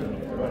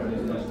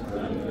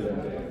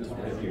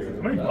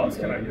How many buffs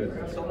can I get?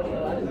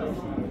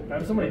 I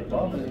have so many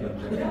buffs. No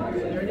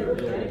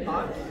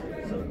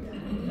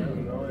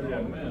idea.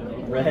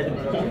 Red.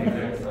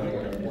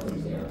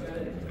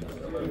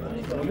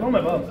 Look at all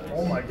my buffs.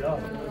 Oh my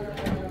god.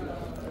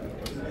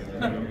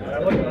 I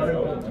like that.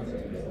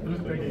 Who's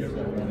picking it?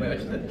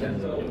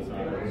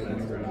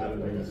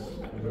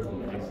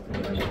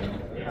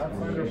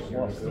 Pathfinder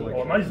Plus.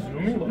 Oh, am I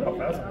zooming? Look how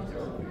fast I am.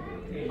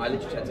 I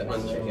literally had to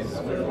uncheck it.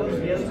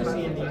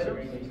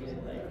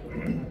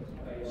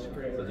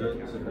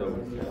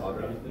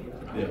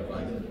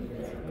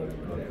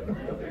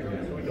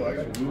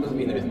 Doesn't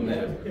mean there isn't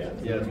there.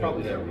 Yeah, it's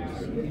probably there.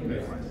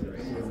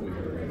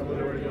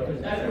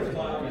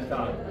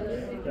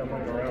 Yeah, I'm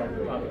going around.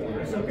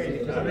 It's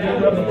okay. Kill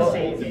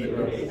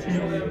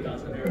him!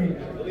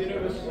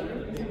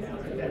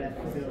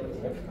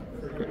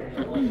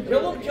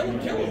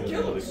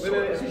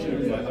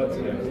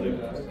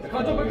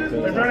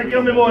 They're trying to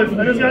kill me, boys. I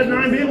just got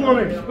 9 people on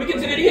me.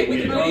 Wicked's an idiot!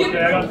 Okay,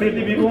 I got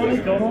 50 people on me.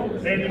 Kill them all.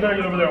 Andy, you better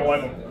get over there and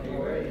wipe them.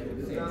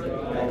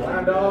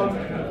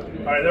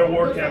 Alright, they're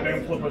war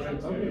camping. Flip pushing.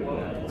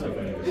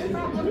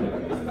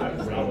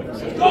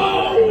 Go!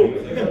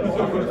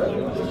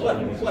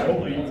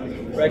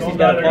 Rexy's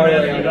got a party.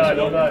 Don't die.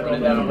 Don't die.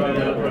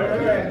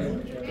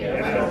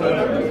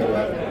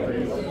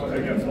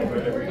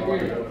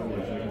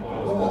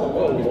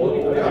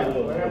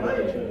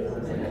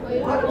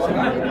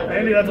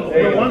 Andy, that's a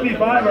 1v5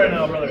 right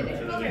now, brother.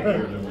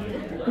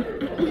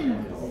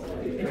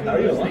 How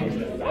are you?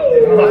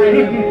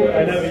 I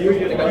know you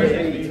get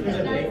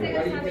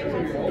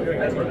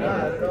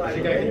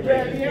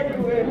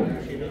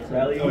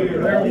Rally.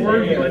 They're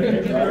working like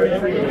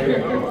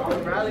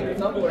Rallying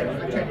somewhere.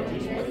 I'm trying to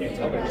teach you.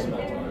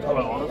 How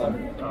about all of them?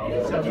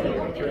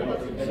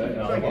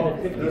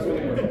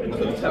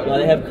 Well,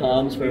 they have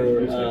comms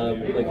for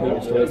like who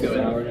destroys the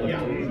tower now.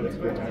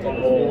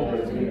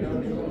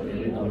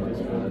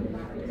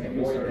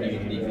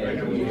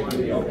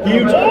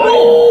 Huge.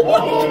 Oh my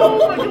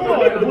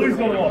god! Please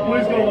go wall.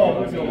 Please go wall.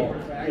 Please go wall.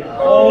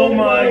 Oh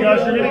my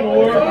gosh, you're getting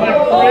worked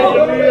like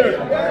crazy here.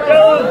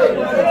 Kill him!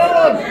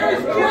 Kill him!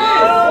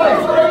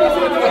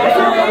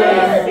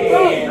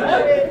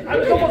 I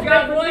almost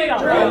got the lead on.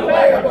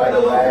 By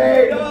the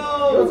way,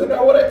 doesn't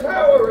know what a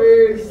tower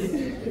is.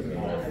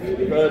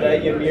 Bro,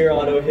 that Ymir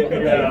auto hit me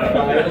like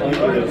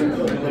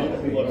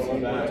 500.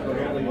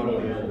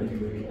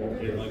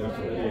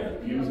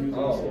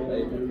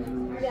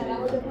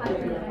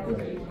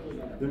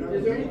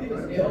 Is there anything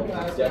else?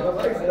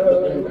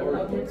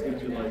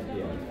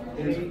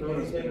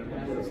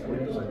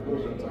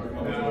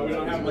 We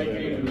don't have late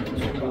game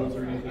controls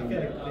or anything.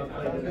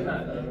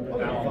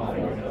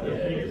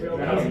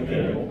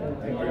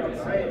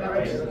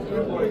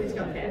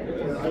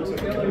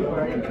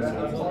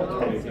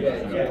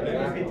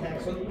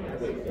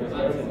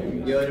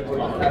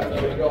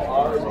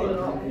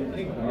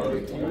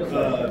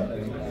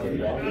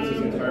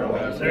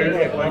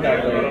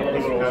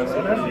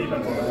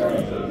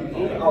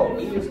 Oh,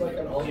 he is like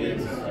an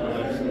always.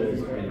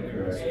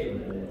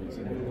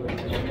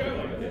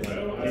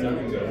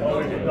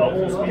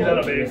 Double speed out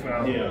of base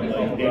now. Yeah, like,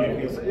 Oh,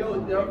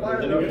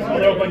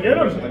 they're up and get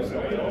him.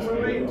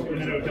 What did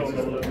you do? Kill him.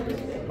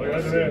 Oh, you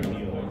guys are there.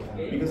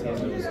 because he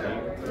has no escape.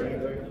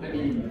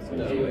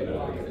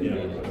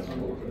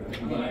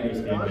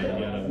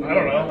 I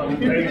don't know.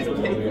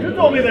 You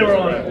told me they were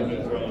on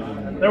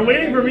it. They're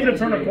waiting for me to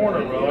turn a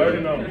corner, bro. I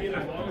already know.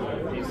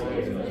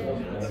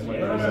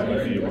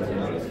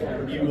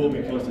 You will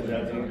be close to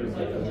that.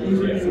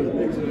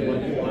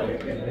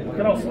 Look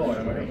at how slow I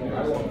am.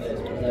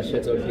 That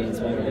shit's OP in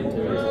Smite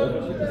too.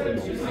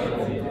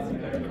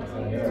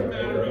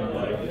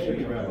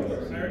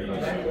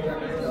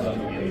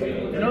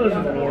 You know this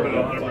is rewarded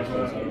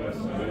 100%.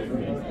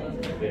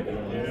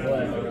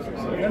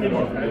 I need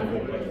more pay.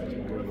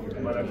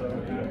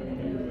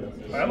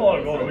 I have a lot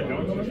of gold. Are we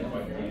doing something?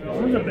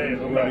 Who's in base?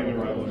 I'm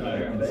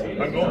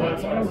going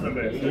with someone's in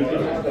base.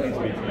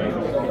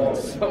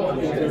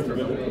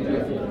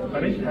 I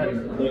need 10. I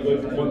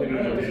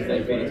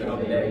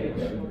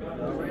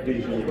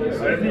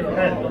just need 10.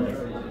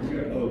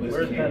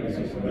 Where's 10?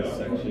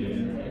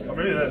 Oh,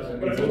 maybe this.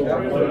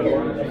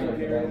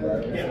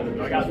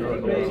 I got through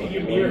it.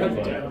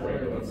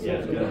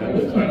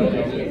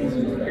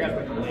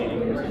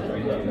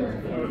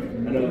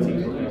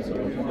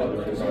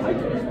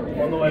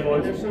 On the way,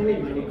 boys.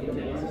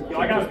 Yo,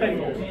 I got spend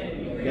gold.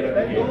 They're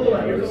back.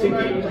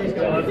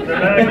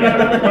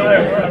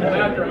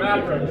 After him,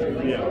 after him.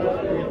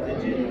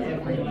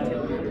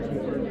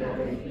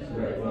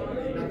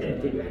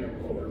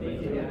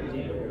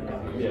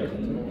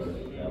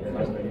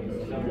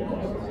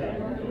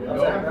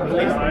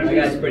 You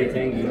guys are pretty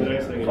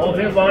tanky. Whole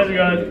team's behind you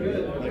guys.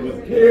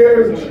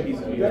 Huge.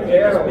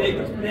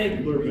 Big.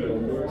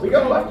 We go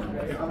left.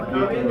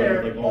 I'm in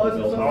there.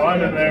 Oh,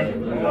 I'm in there.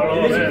 Oh,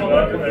 I'm in there.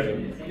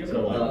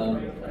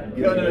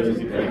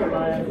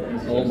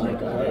 Oh my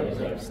god.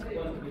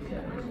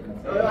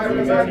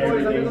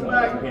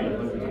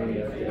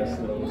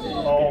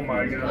 Oh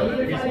my god.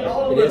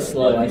 It is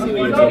slow. I see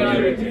what you're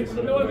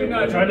doing.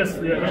 I tried to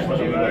push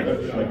you back.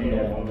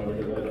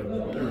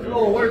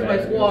 Oh, where's my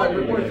squad?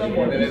 Report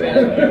someone.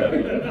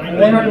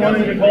 One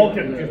in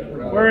Vulcan.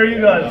 Where are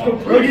you guys?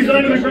 Look, he's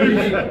under the group.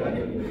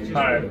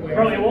 Hi.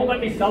 Bro, it won't let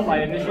me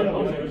self-fight initial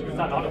motion. It's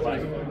not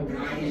auto-fight.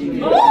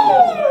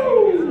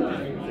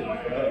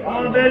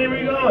 Oh, Daddy, where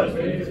you going?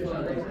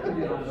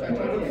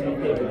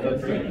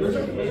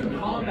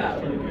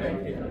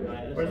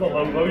 Where's the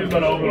logo? Logo's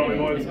gonna open on me,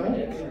 boys.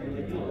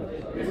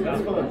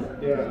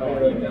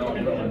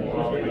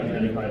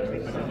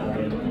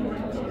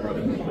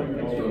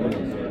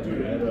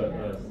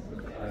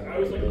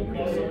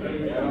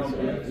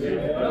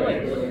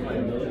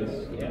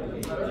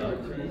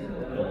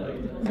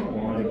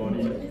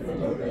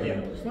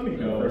 Just let me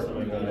know or something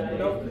like that.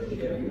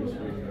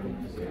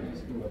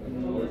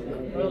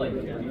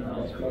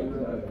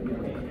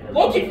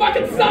 Loki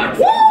fucking sucks!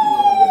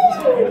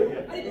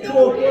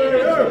 Go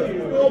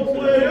player! Go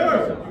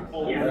player!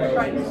 Yeah, they're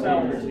trying to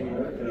sell.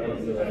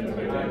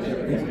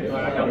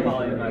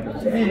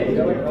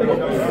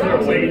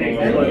 Waiting.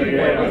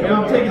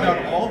 Now I'm taking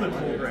out all the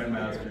cool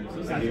grandmasters.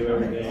 This is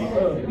everything.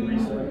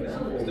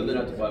 Still didn't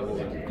have to buy one.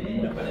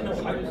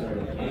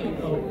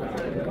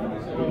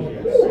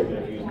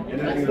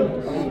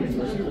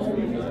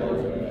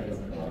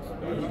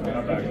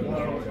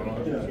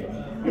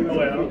 No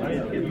way, I don't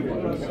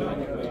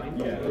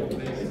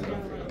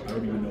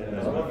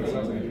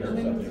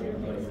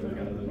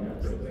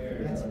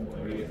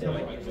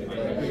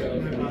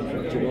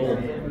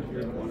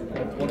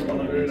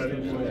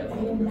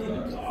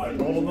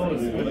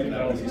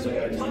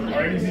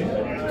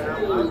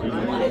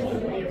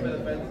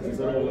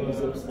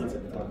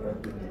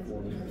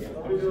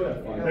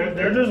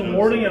They're just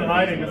warding and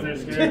hiding because they're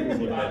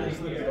scared.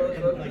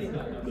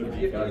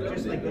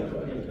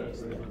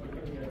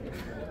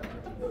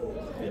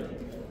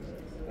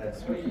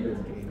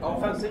 Oh,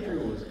 found Century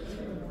Wars.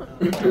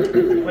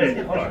 Wait,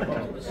 hold on.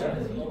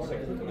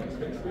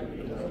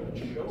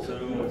 So,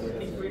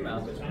 free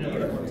mount.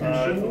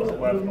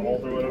 Left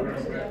alt or whatever.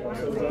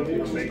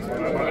 Makes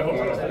one. I hope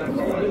I don't.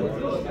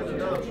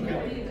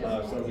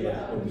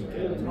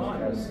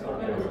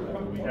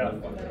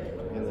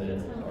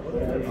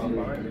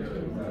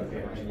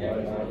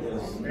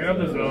 You're up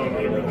the zone.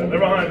 They're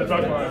behind. The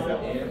truck's behind.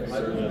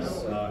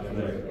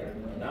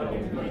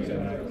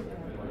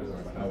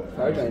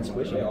 Fire Giant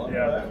squishy.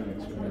 Yeah.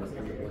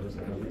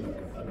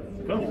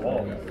 Good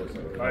wall.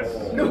 Nice.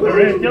 They're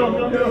in. Kill him,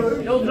 kill him.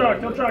 Kill truck,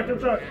 kill truck, kill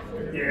truck.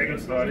 Yeah, good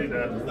start. He's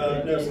dead.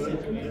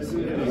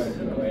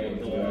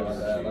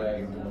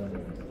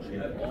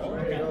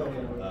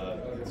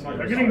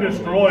 They're getting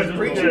destroyed.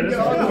 This is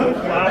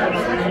flapping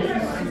up.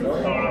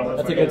 Oh, no.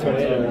 That's a good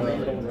tornado.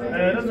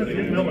 It doesn't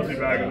his mill must be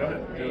back. I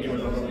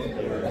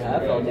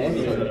have felt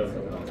Dandy.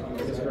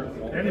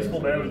 Andy's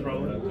full damage,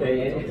 probably. Hey,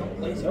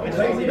 Yeah,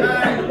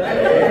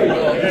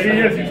 he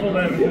is. He's full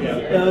damage.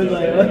 I was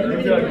like, what?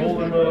 He's got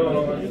golden mode and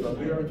all that stuff.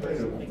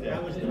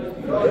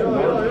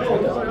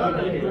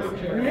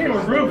 Hey,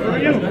 we're Roof, who are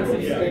you?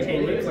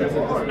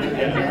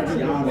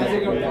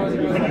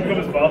 Good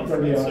as well.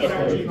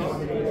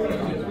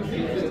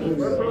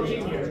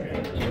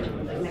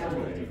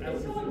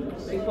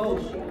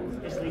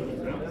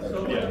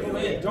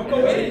 Don't go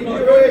in.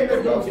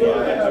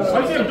 I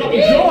said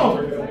double jump!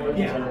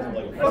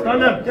 Stun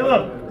them, kill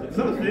them!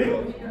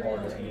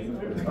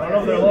 I don't know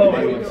if they're low.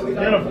 Get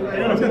him,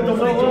 get him. They're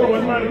so low.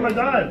 Where's my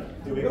dive?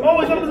 Oh,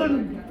 he's up to the...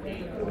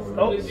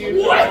 Oh.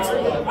 What?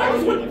 I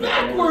just went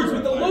backwards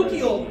with the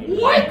Loki ult.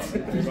 What?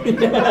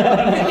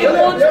 It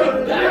launched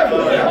me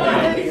backwards.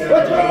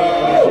 Let's go!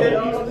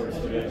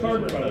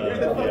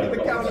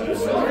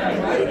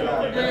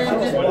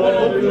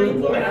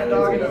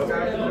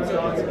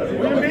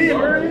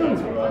 Where are you?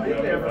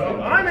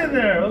 I'm in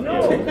there.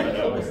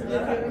 Let's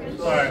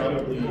go.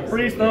 Alright.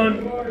 Free stun.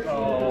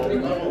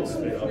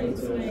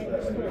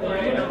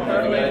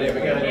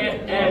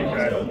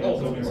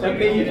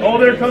 Oh,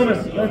 they're coming.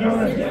 They're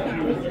coming.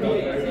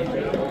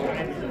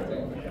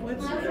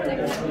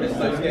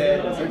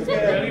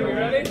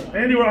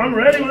 Andy, I'm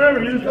ready whenever.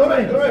 You just come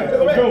in. Go.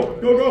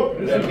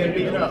 This is getting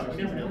beaten up.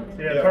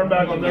 Yeah, turn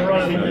back on. They're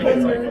running. Bro,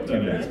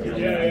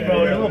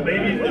 you're a little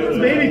baby. Look at this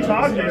baby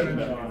talking.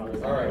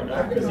 You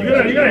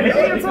gonna hit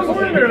me at some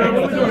point, or what are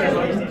we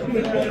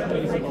doing?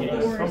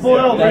 I'm full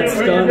health.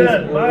 You're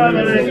dead. Bye,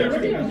 man.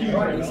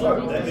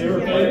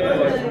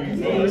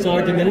 So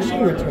are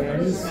diminishing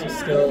returns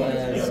still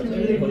as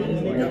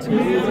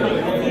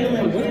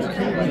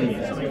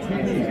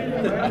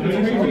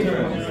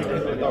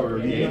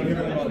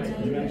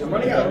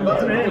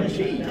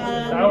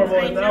Tower,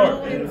 boys, tower.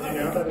 I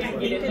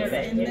think it's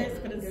in this,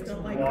 but it's still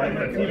like. Well, I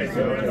had teammates, so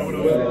I know what it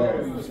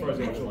was.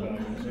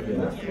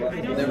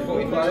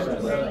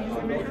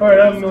 Alright,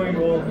 I have $1 million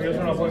gold. I guess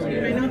we're not playing the I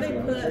game. know they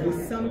put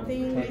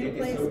something in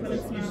place, but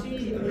it's not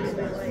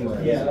like.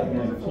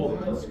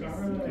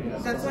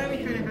 That's why we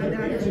kind of had to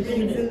have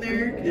things in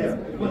there, because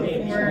before it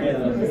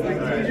was like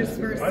we just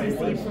first CC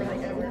for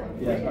like ever.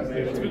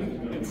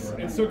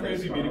 It's so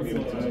crazy meeting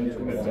people.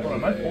 Hold on,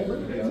 am I full?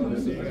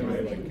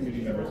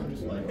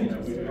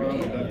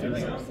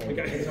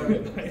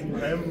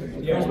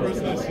 Yeah, I'm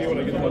person I see when I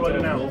get What do I do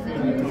now?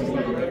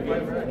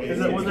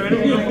 Was there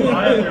anything you can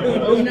buy?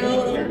 No.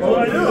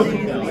 What do I do?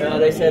 No,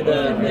 they said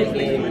they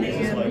gave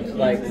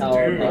like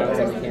power pots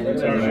and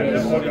mechanics.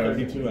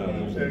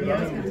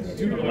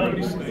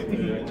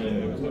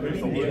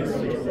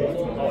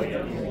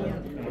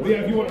 Yeah,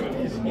 if you want to.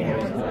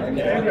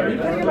 Yeah,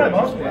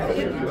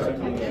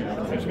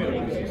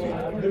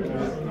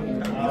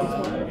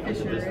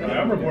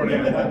 I'm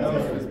recording.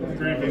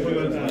 Three people.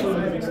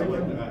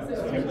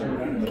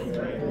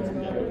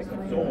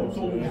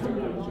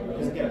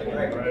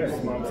 Alright,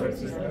 mom says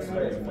this. I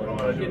don't know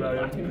how to do that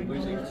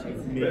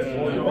yet.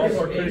 Well, you also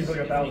are creating like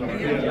 1,000.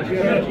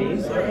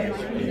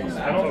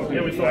 I don't.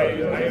 Yeah, we saw it.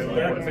 I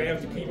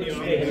have to keep me on.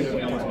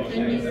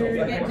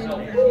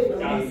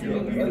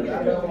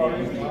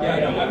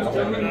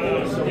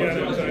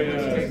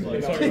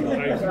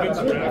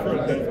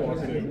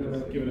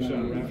 Give it a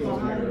shot. Rafa was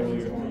here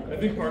earlier. I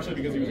think partially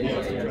because he was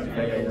lost and trying to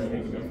figure out where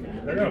he could go.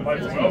 They're gonna fight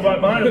some. Oh,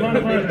 behind us.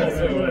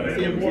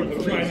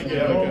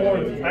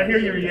 I hear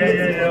you.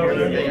 Yeah. Over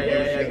there.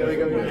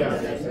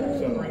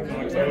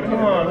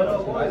 Come on.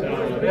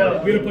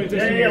 Yeah. We had to play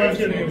testing. Yeah. Let's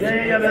get it.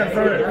 Yeah. That's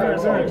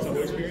right.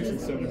 Experience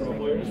with 7 pro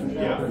players.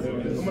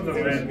 Someone's a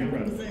man.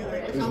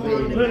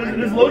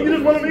 Does Logan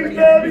just want to make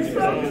bad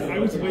stuff? I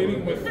was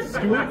waiting with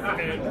Stuart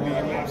and we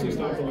absolutely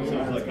stopped the lead.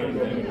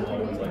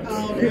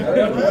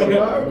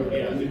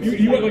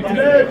 You went like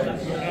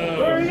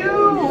Where are you?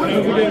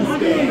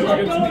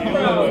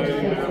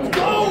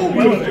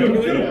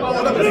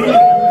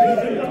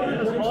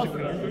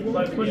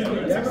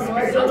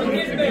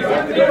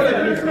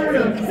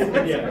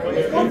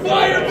 On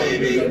fire,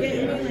 baby!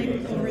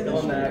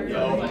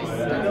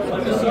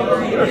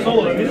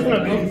 Solo, this is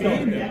gonna be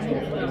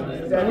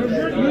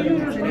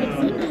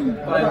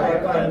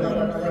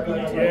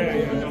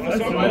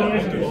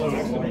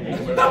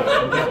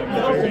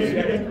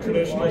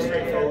Traditional,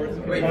 straightforward.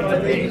 Then I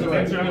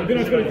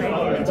was going to grab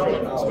it.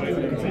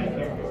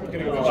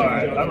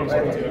 Alright, I don't know.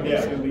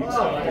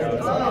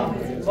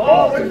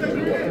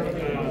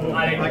 I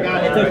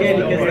got it. It's okay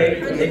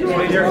because they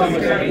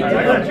I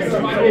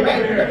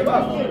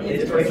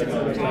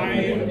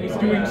was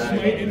doing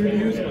Smite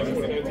interviews in like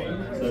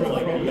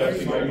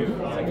 2019 for like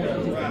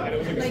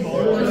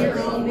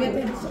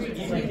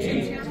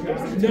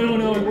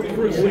No, I worked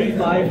for a site.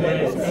 5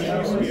 minutes. He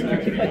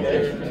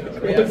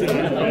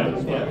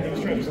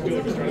was trying to steal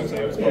his startup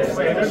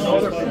site.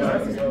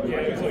 Yeah,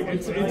 it's like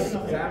it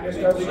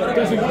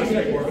doesn't exist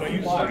anymore, but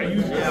I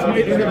use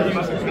Smite interviews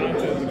as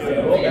content to get a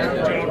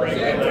job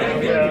ranking.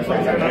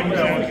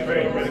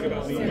 Writing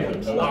about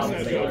the lost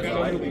that job, got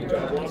another league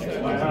job, lost that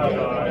job,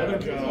 another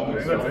job.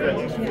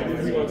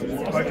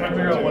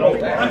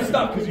 I'm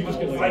stuck because you just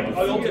get like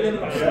I ulted in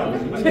and I got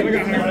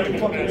hired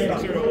at 0.08.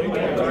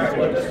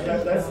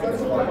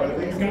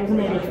 Got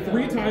promoted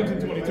 3 times in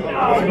 22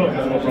 hours.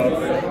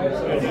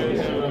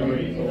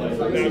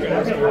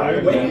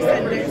 When you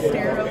said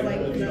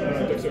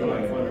Dextero,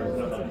 like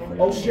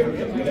Oh shit! I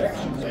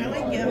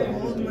like get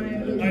all of my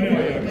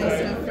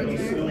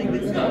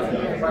stuff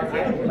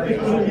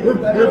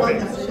from there. Like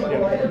this stuff.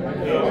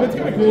 It's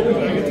kind of cool because I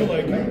get to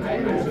like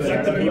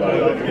select the people that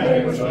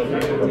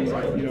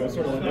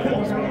sort of like the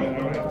whole spot. I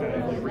don't have to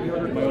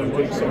like my own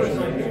big social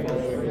media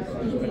following.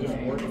 I just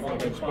work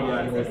on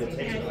it.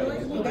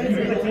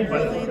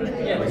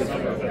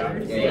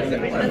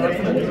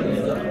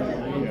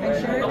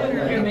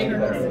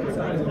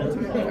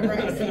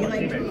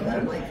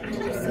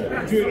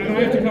 Dude, and I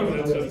have to cover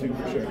that stuff too,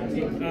 for sure.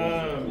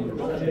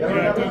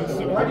 Yeah, I've done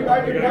some, like, I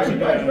actually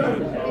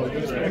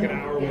just like an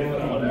hour with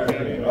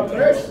Gabby.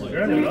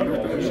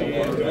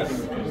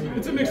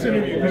 It's a mixed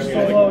interview because she's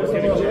like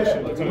getting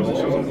questioned the times that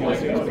she was on the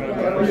LCS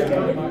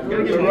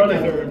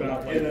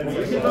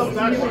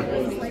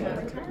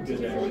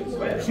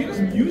She does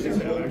music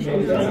now,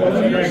 actually.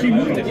 She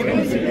moved to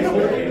Kansas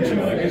and she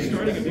like is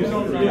starting a music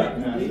career.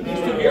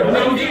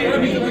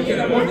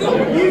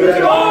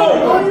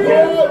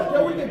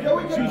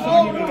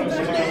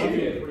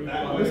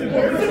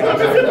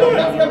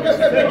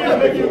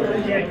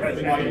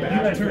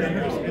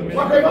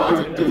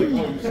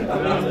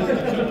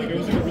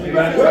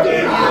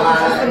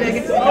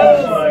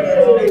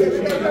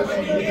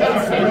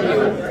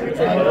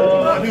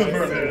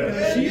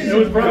 It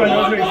was perfect. I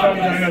was making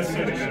something I got to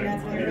do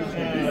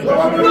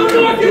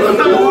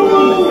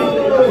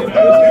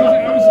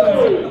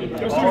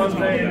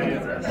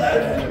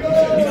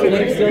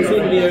again. Still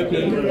seem to be OP.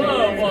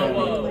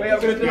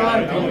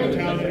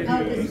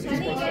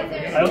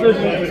 I also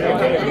just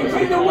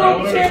See the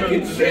world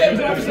championship!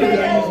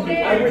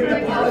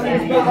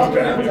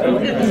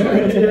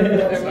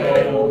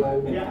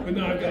 But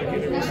no, I've got to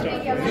get her stuff.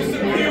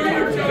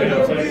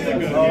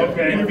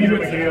 okay, interview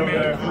with the over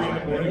there.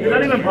 You're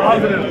not even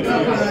positive.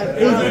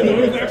 It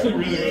was actually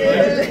really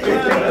good.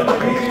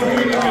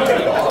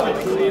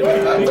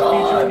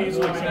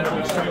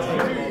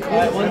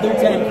 Alright, 1 through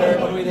 10, Kurt,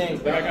 what do we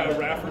think? I got a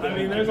Rafford. I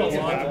mean, there's a lot.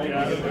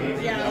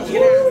 Yeah, I'm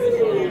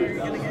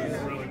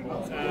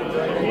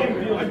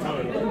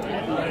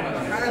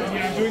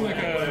doing like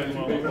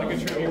a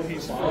trivia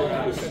piece for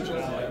Essential.